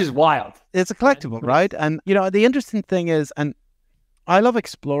players. Which is wild. It's a collectible, right? And, you know, the interesting thing is, and I love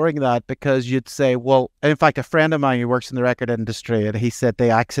exploring that because you'd say, well, in fact, a friend of mine who works in the record industry, and he said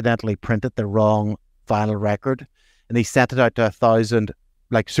they accidentally printed the wrong vinyl record and he sent it out to 1,000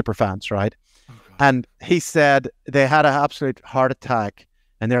 like super fans, right? And he said they had an absolute heart attack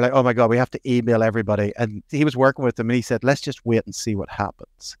and they're like, oh my God, we have to email everybody. And he was working with them and he said, let's just wait and see what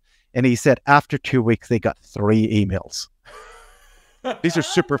happens. And he said after 2 weeks, they got 3 emails. These are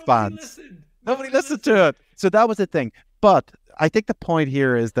super fans. Nobody listened to it. So that was the thing. But I think the point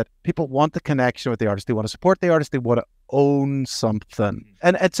here is that people want the connection with the artist. They want to support the artist. They want to own something.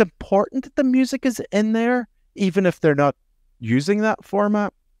 And it's important that the music is in there, even if they're not using that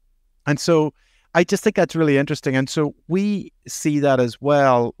format. And so I just think that's really interesting. And so we see that as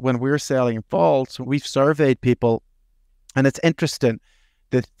well when we're selling Vaults. We've surveyed people, and it's interesting.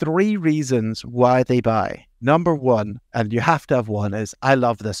 The 3 reasons why they buy. Number 1, and you have to have one, is I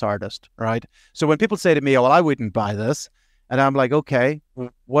love this artist, right? So when people say to me, oh, well, I wouldn't buy this. And I'm like, okay,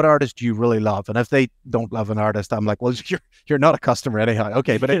 what artist do you really love? And if they don't love an artist, I'm like, well, you're not a customer anyhow.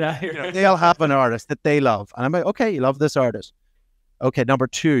 Okay, but they'll have an artist that they love. And I'm like, okay, you love this artist. Okay, number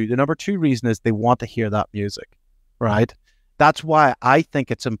 2, the number 2 reason is they want to hear that music, right? That's why I think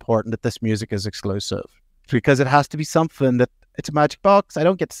it's important that this music is exclusive, because it has to be something that it's a magic box. I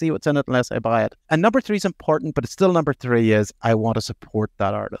don't get to see what's in it unless I buy it. And number 3 is important, but it's still number 3 is I want to support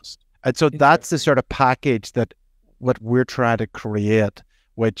that artist. And so that's the sort of package that what we're trying to create,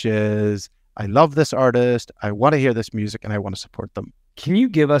 which is I love this artist, I want to hear this music, and I want to support them. Can you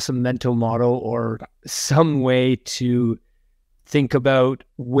give us a mental model or some way to think about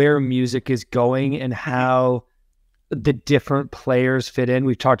where music is going and how the different players fit in?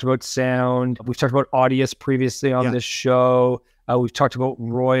 We've talked about sound. We've talked about audience previously on this show. We've talked about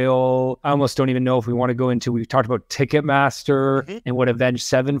Royal. I almost don't even know if we want to go into, we've talked about Ticketmaster and what Avenged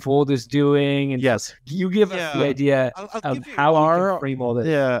Sevenfold is doing. And yes. You give us the idea of how we can frame all this.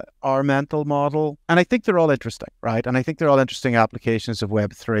 Yeah, our mental model. And I think they're all interesting, right? And I think they're all interesting applications of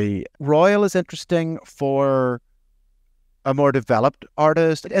Web3. Royal is interesting for a more developed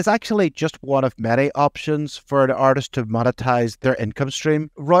artist. It's actually just one of many options for an artist to monetize their income stream.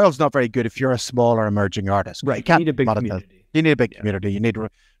 Royal's not very good if you're a small or emerging artist. Right. You need a big community. You need a big community. You need a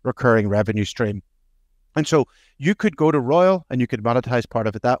recurring revenue stream. And so you could go to Royal and you could monetize part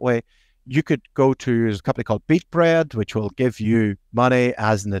of it that way. You could go to a company called Beatbread, which will give you money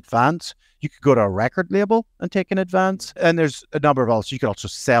as an advance. You could go to a record label and take an advance. And there's a number of others. You could also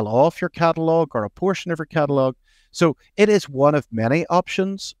sell off your catalog or a portion of your catalog. So it is one of many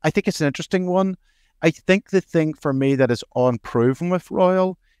options. I think it's an interesting one. I think the thing for me that is unproven with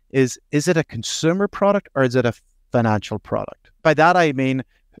Royal is it a consumer product or is it a financial product? By that, I mean,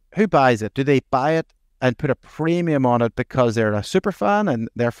 who buys it? Do they buy it and put a premium on it because they're a super fan and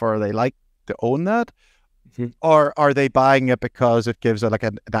therefore they like to own that? Or are they buying it because it gives it like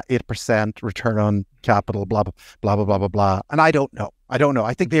that 8% return on capital, blah, blah, blah, blah, blah, blah, blah. And I don't know.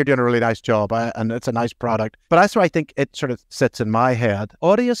 I think they're doing a really nice job and it's a nice product. But that's where I think it sort of sits in my head.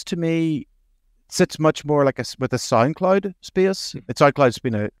 Audius to me sits much more like with a SoundCloud space. SoundCloud's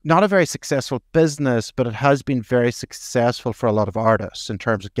been not a very successful business, but it has been very successful for a lot of artists in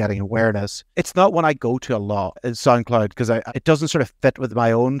terms of getting awareness. It's not one I go to a lot, in SoundCloud, because it doesn't sort of fit with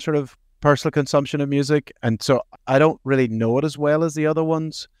my own sort of personal consumption of music. And so I don't really know it as well as the other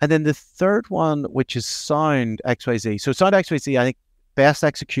ones. And then the third one, which is Sound XYZ. So Sound XYZ, I think, best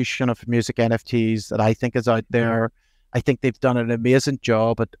execution of music NFTs that I think is out there. I think they've done an amazing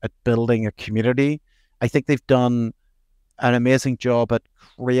job at building a community. I think they've done an amazing job at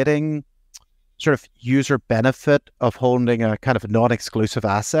creating sort of user benefit of holding a kind of non-exclusive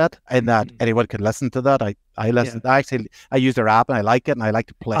asset in that anyone can listen to that. I listen. I use their app and I like it and I like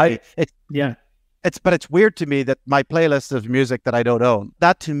to play it. But it's weird to me that my playlist of music that I don't own,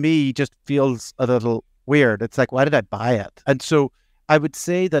 that to me just feels a little weird. It's like, why did I buy it? And so I would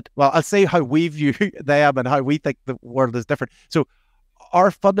say that, well, I'll say how we view them and how we think the world is different. So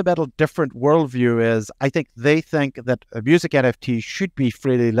our fundamental different worldview is, I think they think that a music NFT should be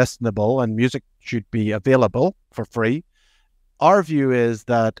freely listenable and music should be available for free. Our view is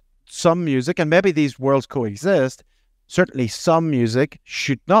that some music, and maybe these worlds coexist, certainly some music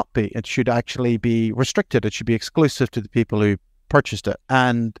should not be. It should actually be restricted. It should be exclusive to the people who purchased it.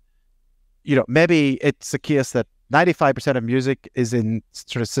 And, you know, maybe it's a case that 95% of music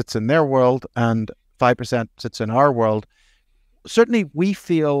sits in their world and 5% sits in our world. Certainly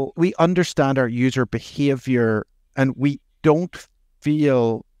we understand our user behavior and we don't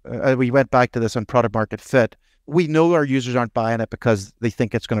feel, we went back to this on product market fit. We know our users aren't buying it because they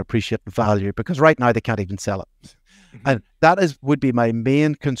think it's going to appreciate in value, because right now they can't even sell it. And that would be my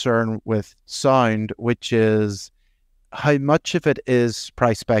main concern with Sound, which is how much of it is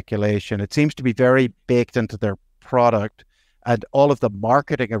price speculation. It seems to be very baked into their product, and all of the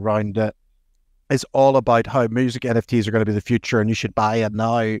marketing around it is all about how music NFTs are going to be the future and you should buy it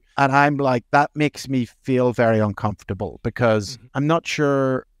now. And I'm like, that makes me feel very uncomfortable because I'm not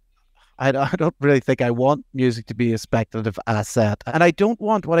sure. I don't really think I want music to be a speculative asset. And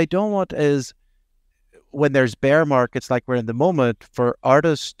what I don't want is, when there's bear markets like we're in the moment, for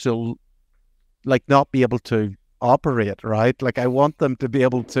artists to like not be able to operate, right? Like I want them to be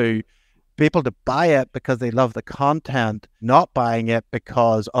able to buy it because they love the content, not buying it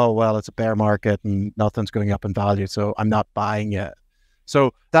because, oh, well, it's a bear market and nothing's going up in value, so I'm not buying it.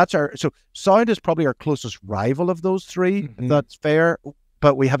 So Sound is probably our closest rival of those three, if that's fair.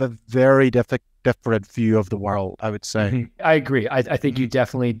 But we have a very different view of the world, I would say. I agree. I think you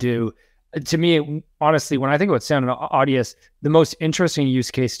definitely do. To me, honestly, when I think about Sound and Audius, the most interesting use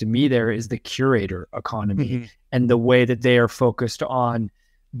case to me there is the curator economy and the way that they are focused on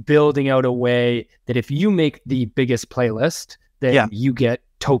building out a way that if you make the biggest playlist, then you get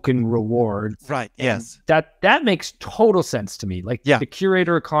token rewards. Right. Yes. That makes total sense to me. Like the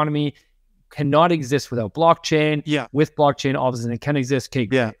curator economy cannot exist without blockchain. Yeah. With blockchain, all of a sudden it can exist.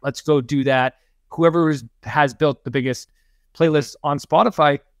 Okay, let's go do that. Whoever has built the biggest playlist on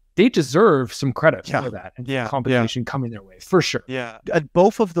Spotify, they deserve some credit for that and compensation coming their way, for sure. Yeah. And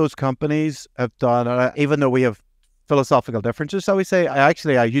both of those companies have done, even though we have philosophical differences, shall we say, I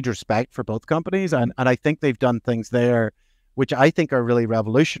have huge respect for both companies. And I think they've done things there which I think are really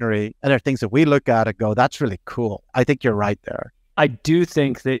revolutionary and are things that we look at and go, that's really cool. I think you're right there. I do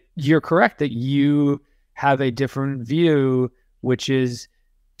think that you're correct that you have a different view, which is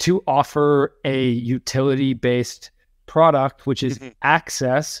to offer a utility-based product, which is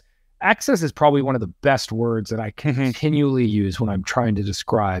access. Access is probably one of the best words that I continually use when I'm trying to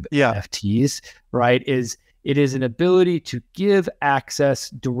describe NFTs, right? It is an ability to give access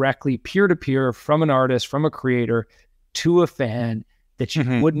directly peer-to-peer from an artist, from a creator to a fan that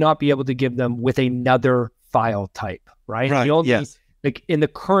you would not be able to give them with another file type, right? Like in the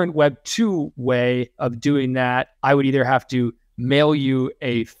current Web 2 way of doing that, I would either have to mail you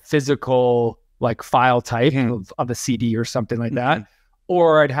a physical like file type of a CD or something like that,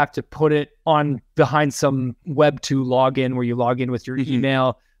 or I'd have to put it on behind some Web 2 login where you log in with your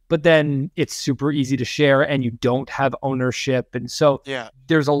email, but then it's super easy to share and you don't have ownership. And so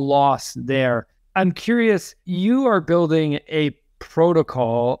there's a loss there. I'm curious, you are building a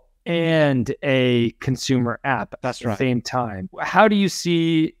protocol and a consumer app at the same time. How do you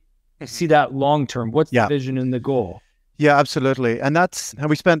see that long term? What's the vision and the goal? Yeah, absolutely. And that's how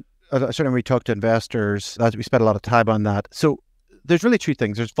we spent, certainly when we talk to investors, we spent a lot of time on that. So there's really two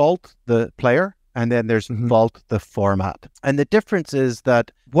things. There's Vault, the player, and then there's Vault, the format. And the difference is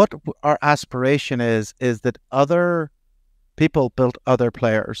that what our aspiration is that other people built other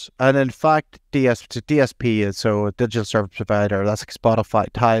players. And in fact, DSP is so a digital service provider, that's like Spotify,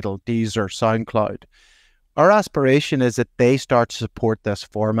 Tidal, Deezer, SoundCloud. Our aspiration is that they start to support this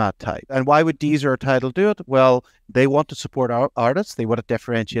format type. And why would Deezer or Tidal do it? Well, they want to support our artists. They want to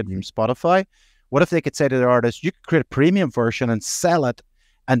differentiate from Spotify. What if they could say to their artists, you could create a premium version and sell it,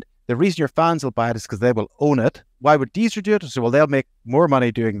 and the reason your fans will buy it is because they will own it. Why would Deezer do it? So, well, they'll make more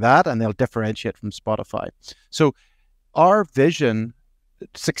money doing that and they'll differentiate from Spotify. So our vision,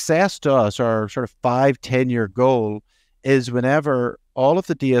 success to us, our sort of 5-10-year goal is whenever all of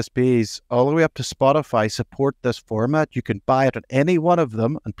the DSPs, all the way up to Spotify, support this format, you can buy it on any one of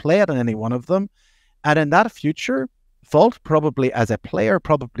them and play it on any one of them. And in that future, Vault probably as a player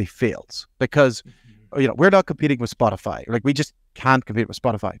probably fails because we're not competing with Spotify. Like we just can't compete with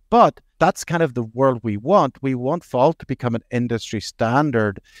Spotify. But that's kind of the world we want. We want Vault to become an industry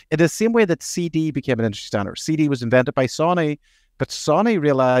standard in the same way that CD became an industry standard. CD was invented by Sony, but Sony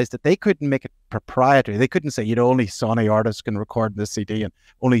realized that they couldn't make it proprietary. They couldn't say, only Sony artists can record this CD and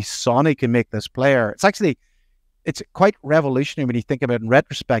only Sony can make this player. It's quite revolutionary when you think about it in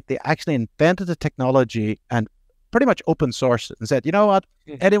retrospect. They actually invented the technology and pretty much open sourced it and said, you know what,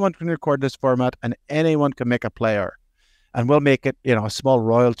 anyone can record this format and anyone can make a player. And we'll make it, a small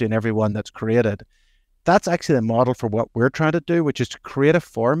royalty in every one that's created. That's actually the model for what we're trying to do, which is to create a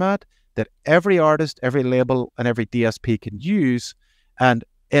format that every artist, every label, and every DSP can use. And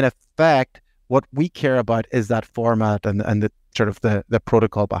in effect, what we care about is that format and the sort of the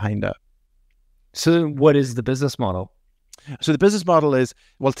protocol behind it. So what is the business model? So the business model is,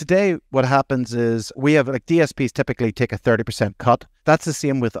 well, today what happens is we have DSPs typically take a 30% cut. That's the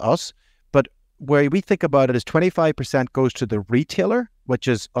same with us. But where we think about it is 25% goes to the retailer, which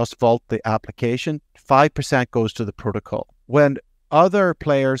is us, Vault, the application. 5% goes to the protocol. When other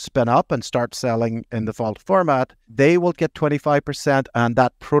players spin up and start selling in the Vault format, they will get 25% and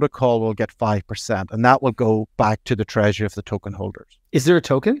that protocol will get 5%. And that will go back to the treasury of the token holders. Is there a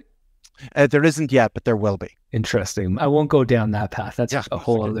token? There isn't yet, but there will be. Interesting. I won't go down that path. That's a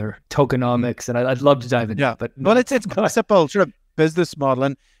whole other tokenomics, and I'd love to dive into. But it's a simple sort of business model,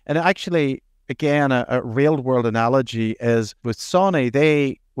 and actually, again, a real world analogy is with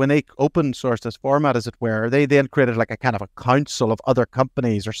Sony. When they open sourced this format, as it were, they then created like a kind of a council of other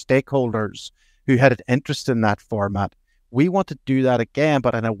companies or stakeholders who had an interest in that format. We want to do that again,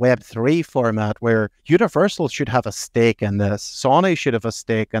 but in a Web3 format where Universal should have a stake in this, Sony should have a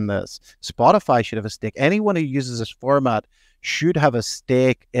stake in this, Spotify should have a stake. Anyone who uses this format should have a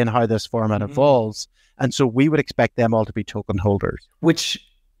stake in how this format evolves. And so we would expect them all to be token holders. Which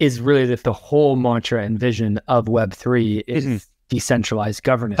is really the whole mantra and vision of Web3 is decentralized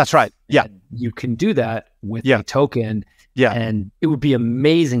governance. That's right. Yeah. And you can do that with a token. Yeah. And it would be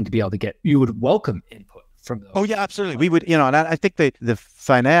amazing to be able to you would welcome input from those. Oh, yeah, absolutely. We would, and I think the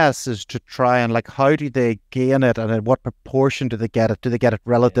finesse is to try and how do they gain it and in what proportion do they get it? Do they get it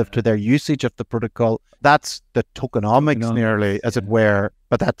relative to their usage of the protocol? That's the tokenomics nearly, as it were,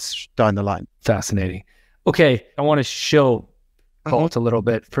 but that's down the line. Fascinating. Okay, I want to show Vault a little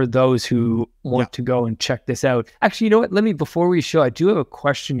bit for those who want to go and check this out. Actually, you know what? Before we show, I do have a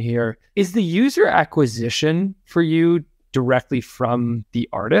question here. Is the user acquisition for you directly from the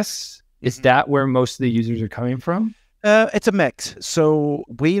artists? Is that where most of the users are coming from? It's a mix. So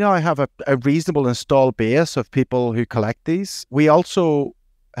we now have a reasonable install base of people who collect these. We also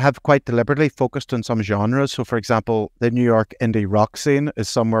have quite deliberately focused on some genres. So for example, the New York indie rock scene is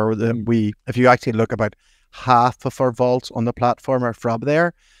somewhere that if you actually look, about half of our vaults on the platform are from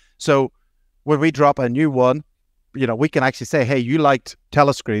there. So when we drop a new one, we can actually say, hey, you liked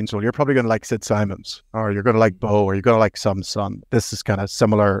telescreens, well, you're probably going to like Sid Simons, or you're going to like Bo, or you're going to like Some Sun. This is kind of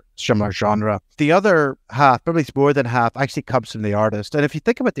similar genre. The other half, probably more than half, actually comes from the artist. And if you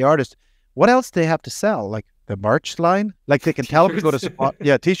think about the artist, what else do they have to sell? Like the merch line? Like they can tell them to go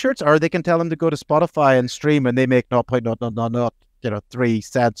to t-shirts, or they can tell them to go to Spotify and stream, and they make 3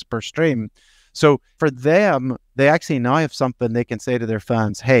 cents per stream. So for them, they actually now have something they can say to their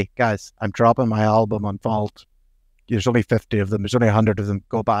fans, hey, guys, I'm dropping my album on Vault. There's only 50 of them. There's only 100 of them.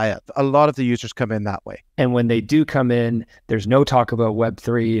 Go buy it. A lot of the users come in that way. And when they do come in, there's no talk about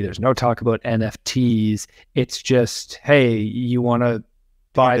Web3. There's no talk about NFTs. It's just, hey, you want to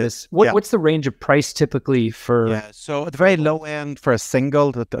buy this. What's the range of price typically for? Yeah, so at the very low end for a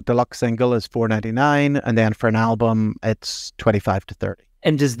single, the deluxe single is $4.99, and then for an album, it's $25 to $30.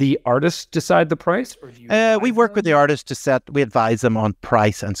 And does the artist decide the price? Or do you we work with the artist we advise them on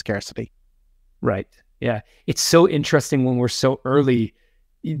price and scarcity. Right. Yeah. It's so interesting when we're so early.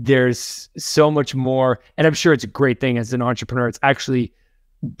 There's so much more. And I'm sure it's a great thing as an entrepreneur. It's actually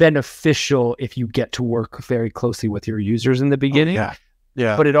beneficial if you get to work very closely with your users in the beginning. Oh,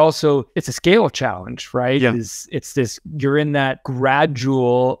 yeah. But it's a scale challenge, right? Yeah. It's this, you're in that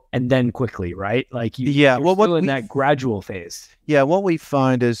gradual and then quickly, right? Like you're still in that gradual phase. Yeah. What we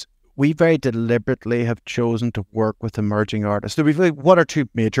find is we very deliberately have chosen to work with emerging artists. So we've one or two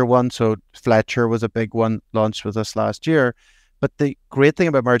major ones. So Fletcher was a big one, launched with us last year. But the great thing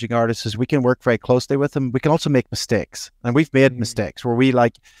about emerging artists is we can work very closely with them. We can also make mistakes. And we've made mistakes where we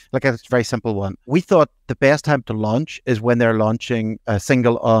like a very simple one. We thought the best time to launch is when they're launching a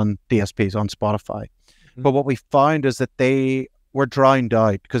single on DSPs, on Spotify. But what we found is that they were drowned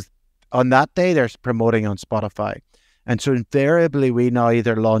out because on that day they're promoting on Spotify. And so invariably we now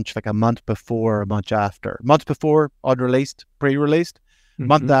either launch like a month before or a month after. Month before, unreleased, pre-released.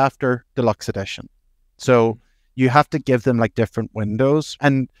 Month after, deluxe edition. So you have to give them like different windows.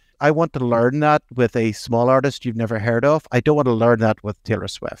 And I want to learn that with a small artist you've never heard of. I don't want to learn that with Taylor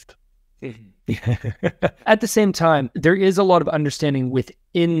Swift. At the same time, there is a lot of understanding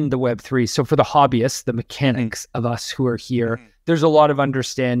within the Web3. So for the hobbyists, the mechanics of us who are here, there's a lot of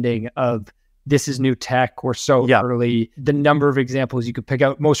understanding of this is new tech. We're so early. The number of examples you could pick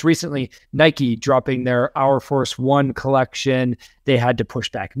out. Most recently, Nike dropping their Our Force 1 collection. They had to push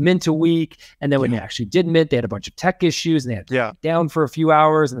back mint a week. And then when they actually did mint, they had a bunch of tech issues and they had to take it down for a few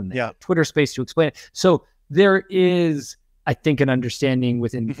hours. And then they had Twitter space to explain it. So there is, I think, an understanding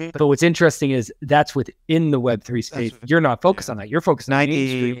within. But what's interesting is that's within the Web3 space. You're not focused on that. You're focused on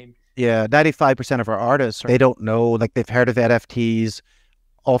mainstream. Yeah, 95% of our artists, they don't know, like they've heard of NFTs.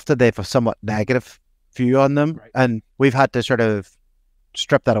 Often they have a somewhat negative view on them. Right. And we've had to sort of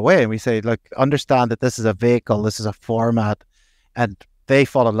strip that away. And we say, look, understand that this is a vehicle, this is a format. And they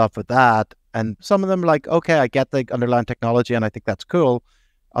fall in love with that. And some of them like, okay, I get the underlying technology and I think that's cool.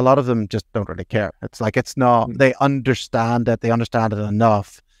 A lot of them just don't really care. It's like, it's not, they understand it. They understand it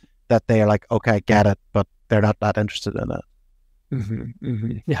enough that they are like, okay, I get it, but they're not that interested in it.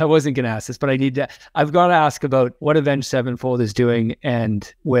 Yeah, I wasn't going to ask this, but I've got to ask about what Avenged Sevenfold is doing and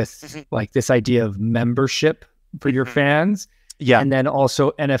with like this idea of membership for your fans. Yeah. And then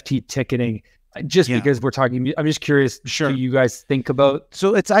also NFT ticketing, just because we're talking, I'm just curious, do you guys think about?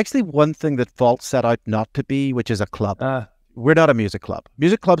 So it's actually one thing that Vault set out not to be, which is a club. We're not a music club.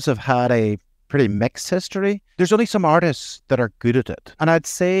 Music clubs have had a pretty mixed history. There's only some artists that are good at it. And I'd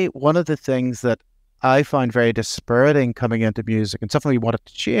say one of the things that I find very dispiriting coming into music and something we wanted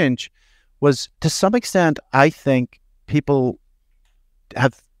to change was, to some extent, I think people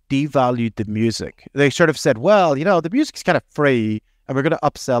have devalued the music. They sort of said, well, the music's kind of free and we're going to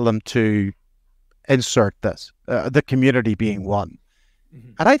upsell them to insert this, the community being one.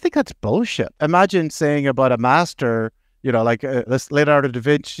 And I think that's bullshit. Imagine saying about a master, like this Leonardo da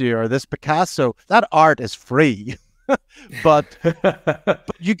Vinci or this Picasso, that art is free. but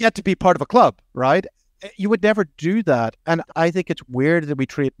you get to be part of a club, right? You would never do that. And I think it's weird that we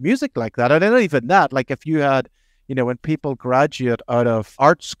treat music like that. And not even that, like if you had, when people graduate out of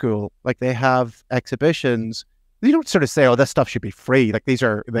art school, like they have exhibitions, you don't sort of say, oh, this stuff should be free. Like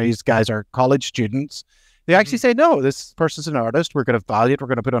these guys are college students. They actually say, no, this person's an artist. We're going to value it. We're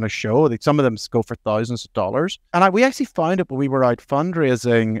going to put on a show. Some of them go for thousands of dollars. And we actually found it when we were out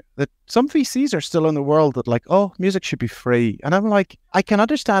fundraising that some VCs are still in the world that like, oh, music should be free. And I'm like, I can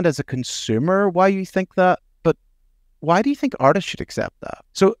understand as a consumer why you think that, but why do you think artists should accept that?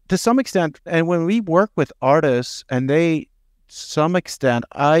 So to some extent, and when we work with artists and some extent,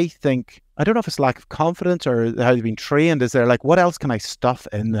 I I don't know if it's lack of confidence or how they've been trained. Is there like, what else can I stuff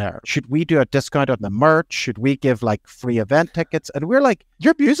in there? Should we do a discount on the merch? Should we give like free event tickets? And we're like,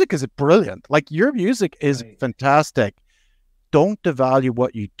 your music is brilliant. Like your music is fantastic. Don't devalue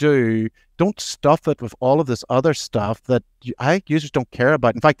what you do. Don't stuff it with all of this other stuff that users don't care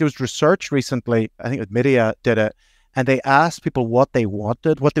about. In fact, there was research recently, I think Media did it, and they asked people what they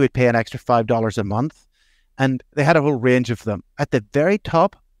wanted, what they would pay an extra $5 a month. And they had a whole range of them. At the very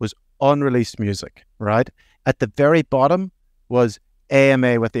top was unreleased music, right? At the very bottom was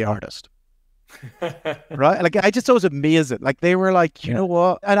AMA with the artist. Right? Like, I just thought it was amazing. Like, they were like, you know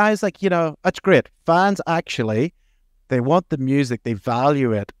what? And I was like, you know, that's great. Fans actually, they want the music, they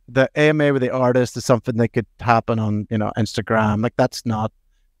value it. The AMA with the artist is something that could happen on, you know, Instagram. Like, that's not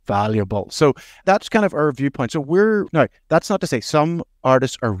valuable. So that's kind of our viewpoint. So now, that's not to say some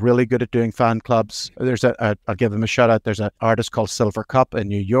artists are really good at doing fan clubs. There's I'll give them a shout out. There's an artist called Silver Cup in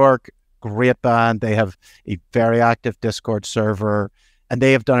New York, great band. They have a very active Discord server and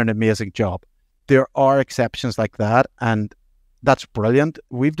they have done an amazing job. There are exceptions like that, and that's brilliant.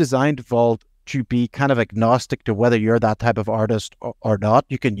 We've designed Vault to be kind of agnostic to whether you're that type of artist or not.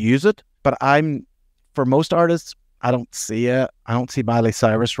 You can use it, but for most artists, I don't see it. I don't see Miley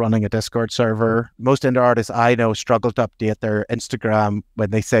Cyrus running a Discord server. Most indie artists I know struggle to update their Instagram when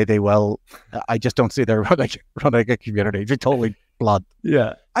they say they will. I just don't see them running a community. They're totally blood.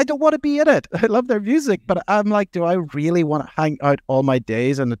 Yeah. I don't want to be in it. I love their music, but I'm like, do I really want to hang out all my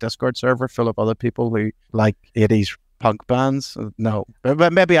days in a Discord server full of other people who like 80s punk bands? No.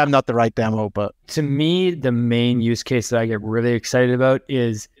 Maybe I'm not the right demo, but... To me, the main use case that I get really excited about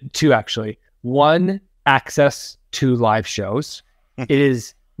is two, actually. One, access to live shows. It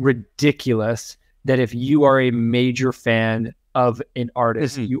is ridiculous that if you are a major fan of an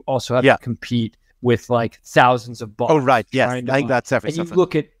artist, you also have to compete with like thousands of bots. Oh, right. Yes. I think that's everything. And you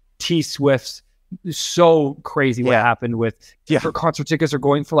look at T Swift's, so crazy what happened with her concert tickets are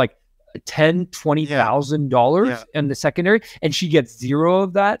going for like $10,000, $20,000 in the secondary, and she gets zero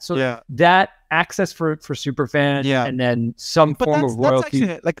of that. So that access for super fan and then some form of royalty.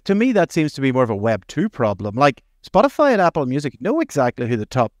 Actually, like, to me, that seems to be more of a Web 2 problem. Like, Spotify and Apple Music know exactly who the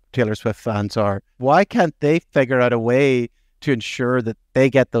top Taylor Swift fans are. Why can't they figure out a way to ensure that they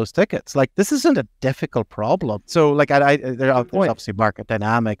get those tickets? Like, this isn't a difficult problem. So, like, there's obviously market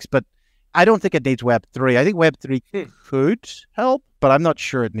dynamics, but I don't think it needs Web3. I think Web3 could help, but I'm not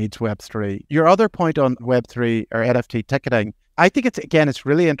sure it needs Web3. Your other point on Web3 or NFT ticketing, I think it's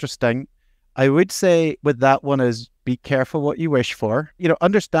really interesting. I would say with that one is be careful what you wish for. You know,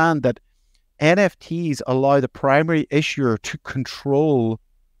 understand that NFTs allow the primary issuer to control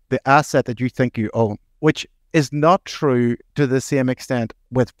the asset that you think you own, which is not true to the same extent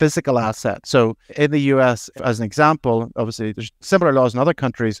with physical assets. So in the US, as an example, obviously there's similar laws in other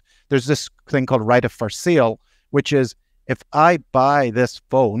countries. There's this thing called right of first sale, which is if I buy this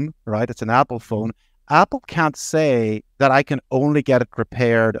phone, right, it's an Apple phone, Apple can't say that I can only get it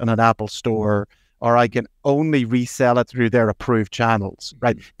repaired in an Apple store or I can only resell it through their approved channels,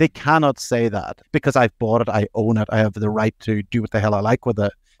 right? They cannot say that because I've bought it, I own it, I have the right to do what the hell I like with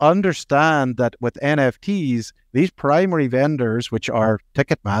it. Understand that with NFTs, these primary vendors, which are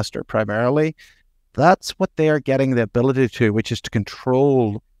Ticketmaster primarily, that's what they are getting the ability to, which is to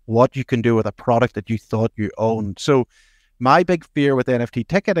control what you can do with a product that you thought you owned. So my big fear with NFT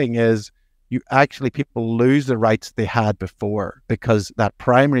ticketing is people lose the rights they had before because that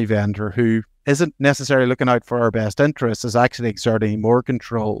primary vendor who isn't necessarily looking out for our best interests is actually exerting more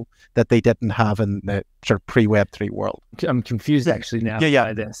control that they didn't have in the sort of pre-Web3 world. I'm confused actually now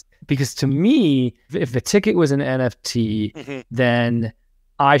by this. Because to me, if the ticket was an NFT, then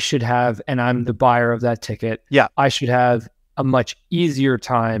I should have, and I'm the buyer of that ticket, I should have a much easier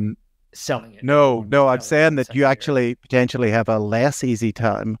time selling it. No, I'm saying that you actually potentially have a less easy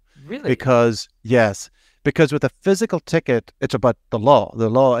time. Really? Because with a physical ticket, it's about the law. The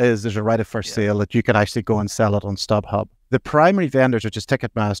law is there's a right of first sale that you can actually go and sell it on StubHub. The primary vendors, which is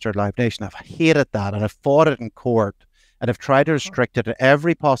Ticketmaster, Live Nation, have hated that and have fought it in court and have tried to restrict it in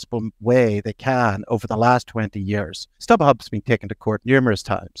every possible way they can over the last 20 years. StubHub's been taken to court numerous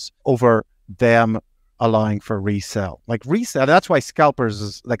times over them allowing for resale. Like resale, that's why scalpers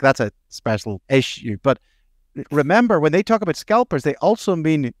is like, that's a special issue. But remember, when they talk about scalpers, they also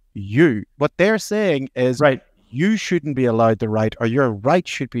mean you. What they're saying is you shouldn't be allowed the right, or your right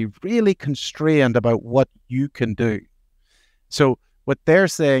should be really constrained about what you can do. So what they're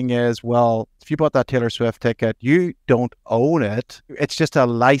saying is, well, if you bought that Taylor Swift ticket, you don't own it. It's just a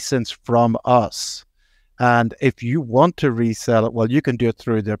license from us. And if you want to resell it, well, you can do it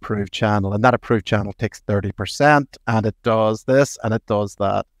through the approved channel. And that approved channel takes 30%, and it does this and it does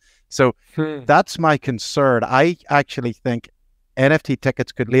that. So that's my concern. I actually think NFT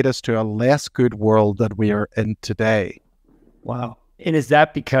tickets could lead us to a less good world than we are in today. Wow. And is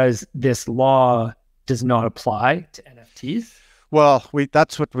that because this law does not apply to NFTs? Well,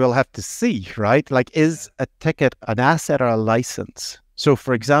 that's what we'll have to see, right? Like, is a ticket an asset or a license? So,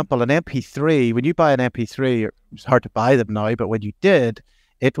 for example, an MP3, when you buy an MP3, it's hard to buy them now, but when you did,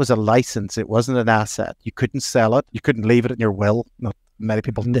 it was a license. It wasn't an asset. You couldn't sell it. You couldn't leave it in your will. Not many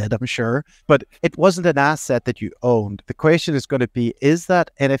people did, I'm sure. But it wasn't an asset that you owned. The question is going to be, is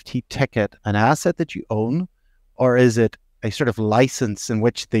that NFT ticket an asset that you own, or is it a sort of license in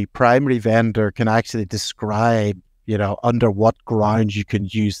which the primary vendor can actually describe, you know, under what grounds you can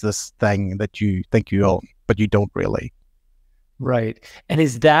use this thing that you think you own, but you don't really? Right. And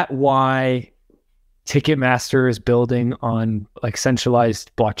is that why Ticketmaster is building on like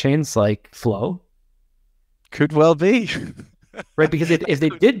centralized blockchains like Flow? Could well be. Right. Because if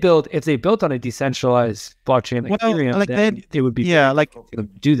they built on a decentralized blockchain like Ethereum, like then it would be like to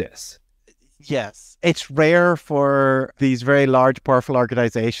do this. Yes. It's rare for these very large, powerful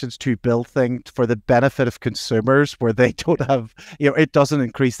organizations to build things for the benefit of consumers where they don't have, you know, it doesn't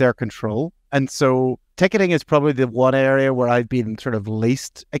increase their control. And so ticketing is probably the one area where I've been sort of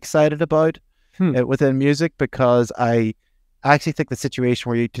least excited about within music, because I actually think the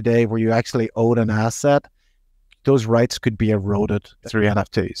situation where you actually own an asset, those rights could be eroded through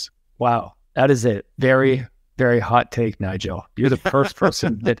NFTs. Wow. That is a very, very hot take, Nigel. You're the first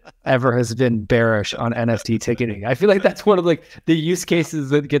person that ever has been bearish on NFT ticketing. I feel like that's one of like the use cases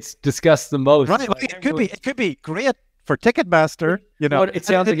that gets discussed the most. Right. Well, it could be great for Ticketmaster. You know, it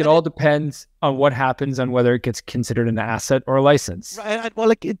sounds like it all depends on what happens on whether it gets considered an asset or a license. Right.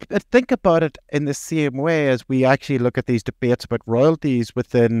 Well, think about it in the same way as we actually look at these debates about royalties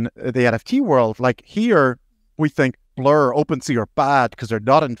within the NFT world. Like here, we think Blur, OpenSea are bad because they're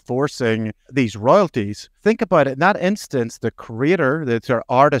not enforcing these royalties. Think about it. In that instance, the creator, their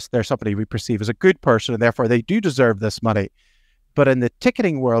artist, they're somebody we perceive as a good person, and therefore they do deserve this money. But in the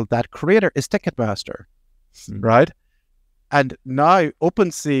ticketing world, that creator is Ticketmaster, right? And now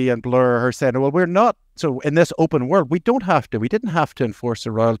OpenSea and Blur are saying, well, we're not. So in this open world, we didn't have to enforce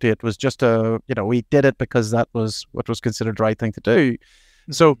a royalty. It was just we did it because that was what was considered the right thing to do.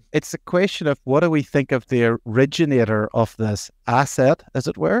 So it's a question of what do we think of the originator of this asset, as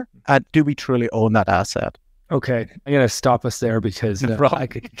it were, and do we truly own that asset? Okay, I'm going to stop us there because I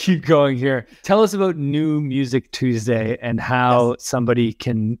could keep going here. Tell us about New Music Tuesday and how somebody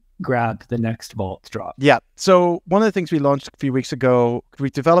can grab the next vault drop. Yeah, so one of the things we launched a few weeks ago, we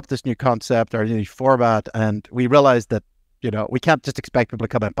developed this new concept or new format, and we realized that, you know, we can't just expect people to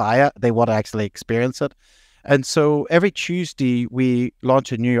come and buy it. They want to actually experience it. And so every Tuesday, we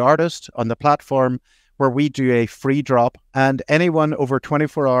launch a new artist on the platform where we do a free drop, and anyone over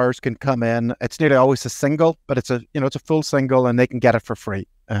 24 hours can come in. It's nearly always a single, but it's a full single, and they can get it for free.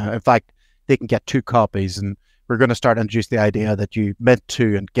 In fact, they can get 2 copies, and we're going to start to introduce the idea that you mint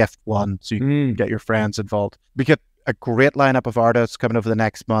 2 and gift 1 so you can get your friends involved. We get a great lineup of artists coming over the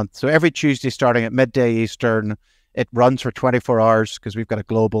next month. So every Tuesday starting at midday Eastern, it runs for 24 hours because we've got a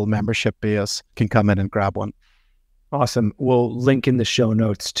global membership base, can come in and grab one. Awesome. We'll link in the show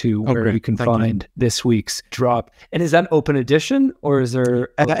notes to where you can find this week's drop. And is that open edition or is there...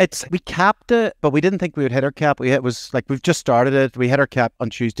 we capped it, but we didn't think we would hit our cap. We've just started it. We hit our cap on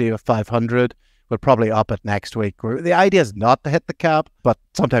Tuesday of 500. We'll probably up it next week. The idea is not to hit the cap, but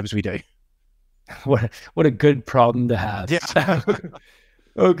sometimes we do. What a good problem to have. Yeah.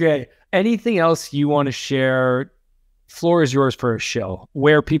 Okay. Anything else you want to share? Floor is yours for a show.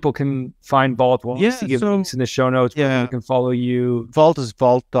 Where people can find Vault. We'll give links in the show notes where people can follow you. Vault is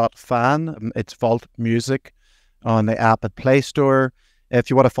vault.fan. It's Vault Music on the app at Play Store. If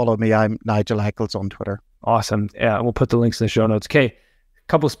you want to follow me, I'm Nigel Eccles on Twitter. Awesome. Yeah, we'll put the links in the show notes. Okay, a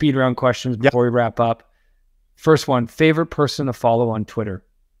couple speed round questions before we wrap up. First one, favorite person to follow on Twitter?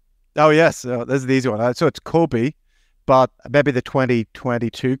 Oh, yes. This is the easy one. So it's Kobe. But maybe the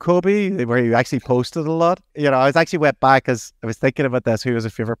 2022 Kobe, where you actually posted a lot. You know, I actually went back as I was thinking about this, who was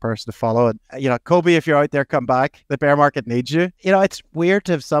a favorite person to follow. And, you know, Kobe, if you're out there, come back. The bear market needs you. You know, it's weird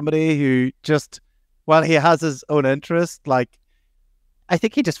to have somebody who just, well, he has his own interest. Like, I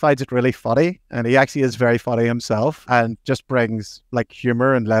think he just finds it really funny. And he actually is very funny himself and just brings like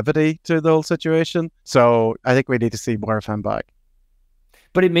humor and levity to the whole situation. So I think we need to see more of him back.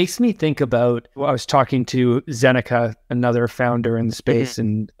 But it makes me think about, I was talking to Zeneca, another founder in the space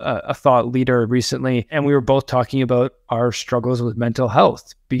and a thought leader recently, and we were both talking about our struggles with mental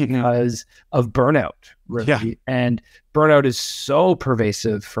health because of burnout, really. Yeah. And burnout is so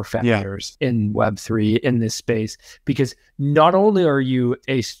pervasive for founders in Web3, in this space, because not only are you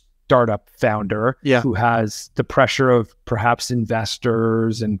a startup founder Yeah. who has the pressure of perhaps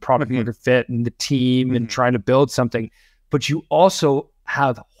investors and product market fit and the team and trying to build something. But you also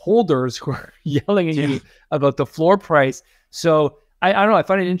have holders who are yelling at you about the floor price. So I don't know. I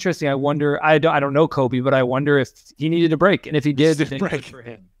find it interesting. I wonder, I don't know Kobe, but I wonder if he needed a break. And if he did, then good for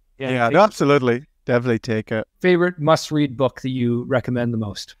him. Yeah, no, absolutely. Definitely take it. Favorite must-read book that you recommend the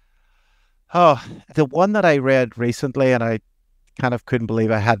most? Oh, the one that I read recently, and I kind of couldn't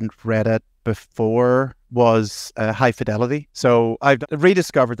believe I hadn't read it before, was High Fidelity. So I've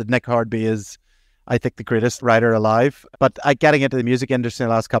rediscovered that Nick Hardby is, I think, the greatest writer alive. But getting into the music industry in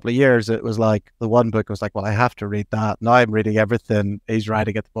the last couple of years, it was like the one book was like, well, I have to read that. Now I'm reading everything he's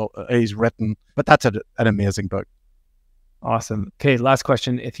written. But that's an amazing book. Awesome. Okay, last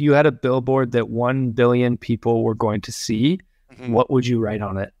question. If you had a billboard that 1 billion people were going to see, what would you write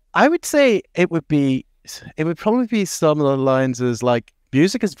on it? I would say it would probably be some of the lines as like,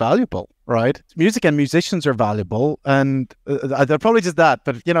 music is valuable, right? Music and musicians are valuable, and they're probably just that.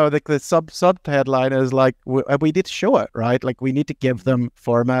 But you know, the sub headline is like, we need to show it, right? Like we need to give them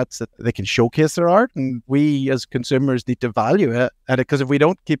formats that they can showcase their art, and we as consumers need to value it. And because if we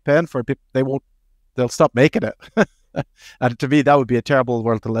don't keep paying for it, they'll stop making it. And to me, that would be a terrible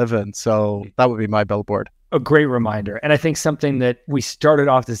world to live in. So that would be my billboard. A great reminder. And I think something that we started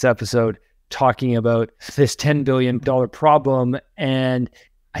off this episode talking about, this $10 billion problem. And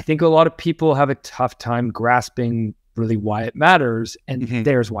I think a lot of people have a tough time grasping really why it matters. And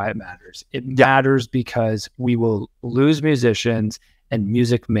there's why it matters. It matters because we will lose musicians, and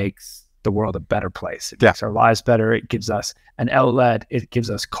music makes the world a better place. It makes our lives better. It gives us an outlet. It gives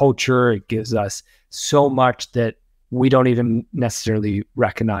us culture. It gives us so much that we don't even necessarily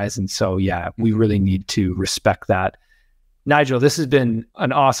recognize. And so, we really need to respect that. Nigel, this has been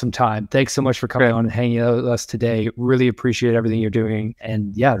an awesome time. Thanks so much for coming on and hanging out with us today. Really appreciate everything you're doing.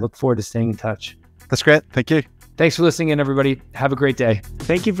 And look forward to staying in touch. That's great. Thank you. Thanks for listening in, everybody. Have a great day.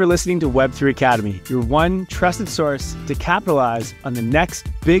 Thank you for listening to Web3 Academy, your one trusted source to capitalize on the next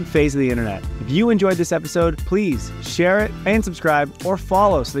big phase of the internet. If you enjoyed this episode, please share it and subscribe or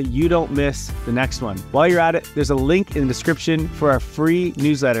follow so that you don't miss the next one. While you're at it, there's a link in the description for our free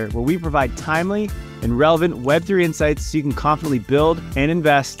newsletter where we provide timely and relevant Web3 insights so you can confidently build and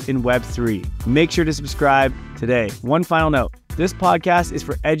invest in Web3. Make sure to subscribe today. One final note. This podcast is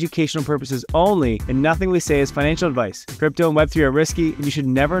for educational purposes only, and nothing we say is financial advice. Crypto and Web3 are risky, and you should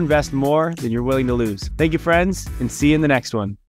never invest more than you're willing to lose. Thank you, friends, and see you in the next one.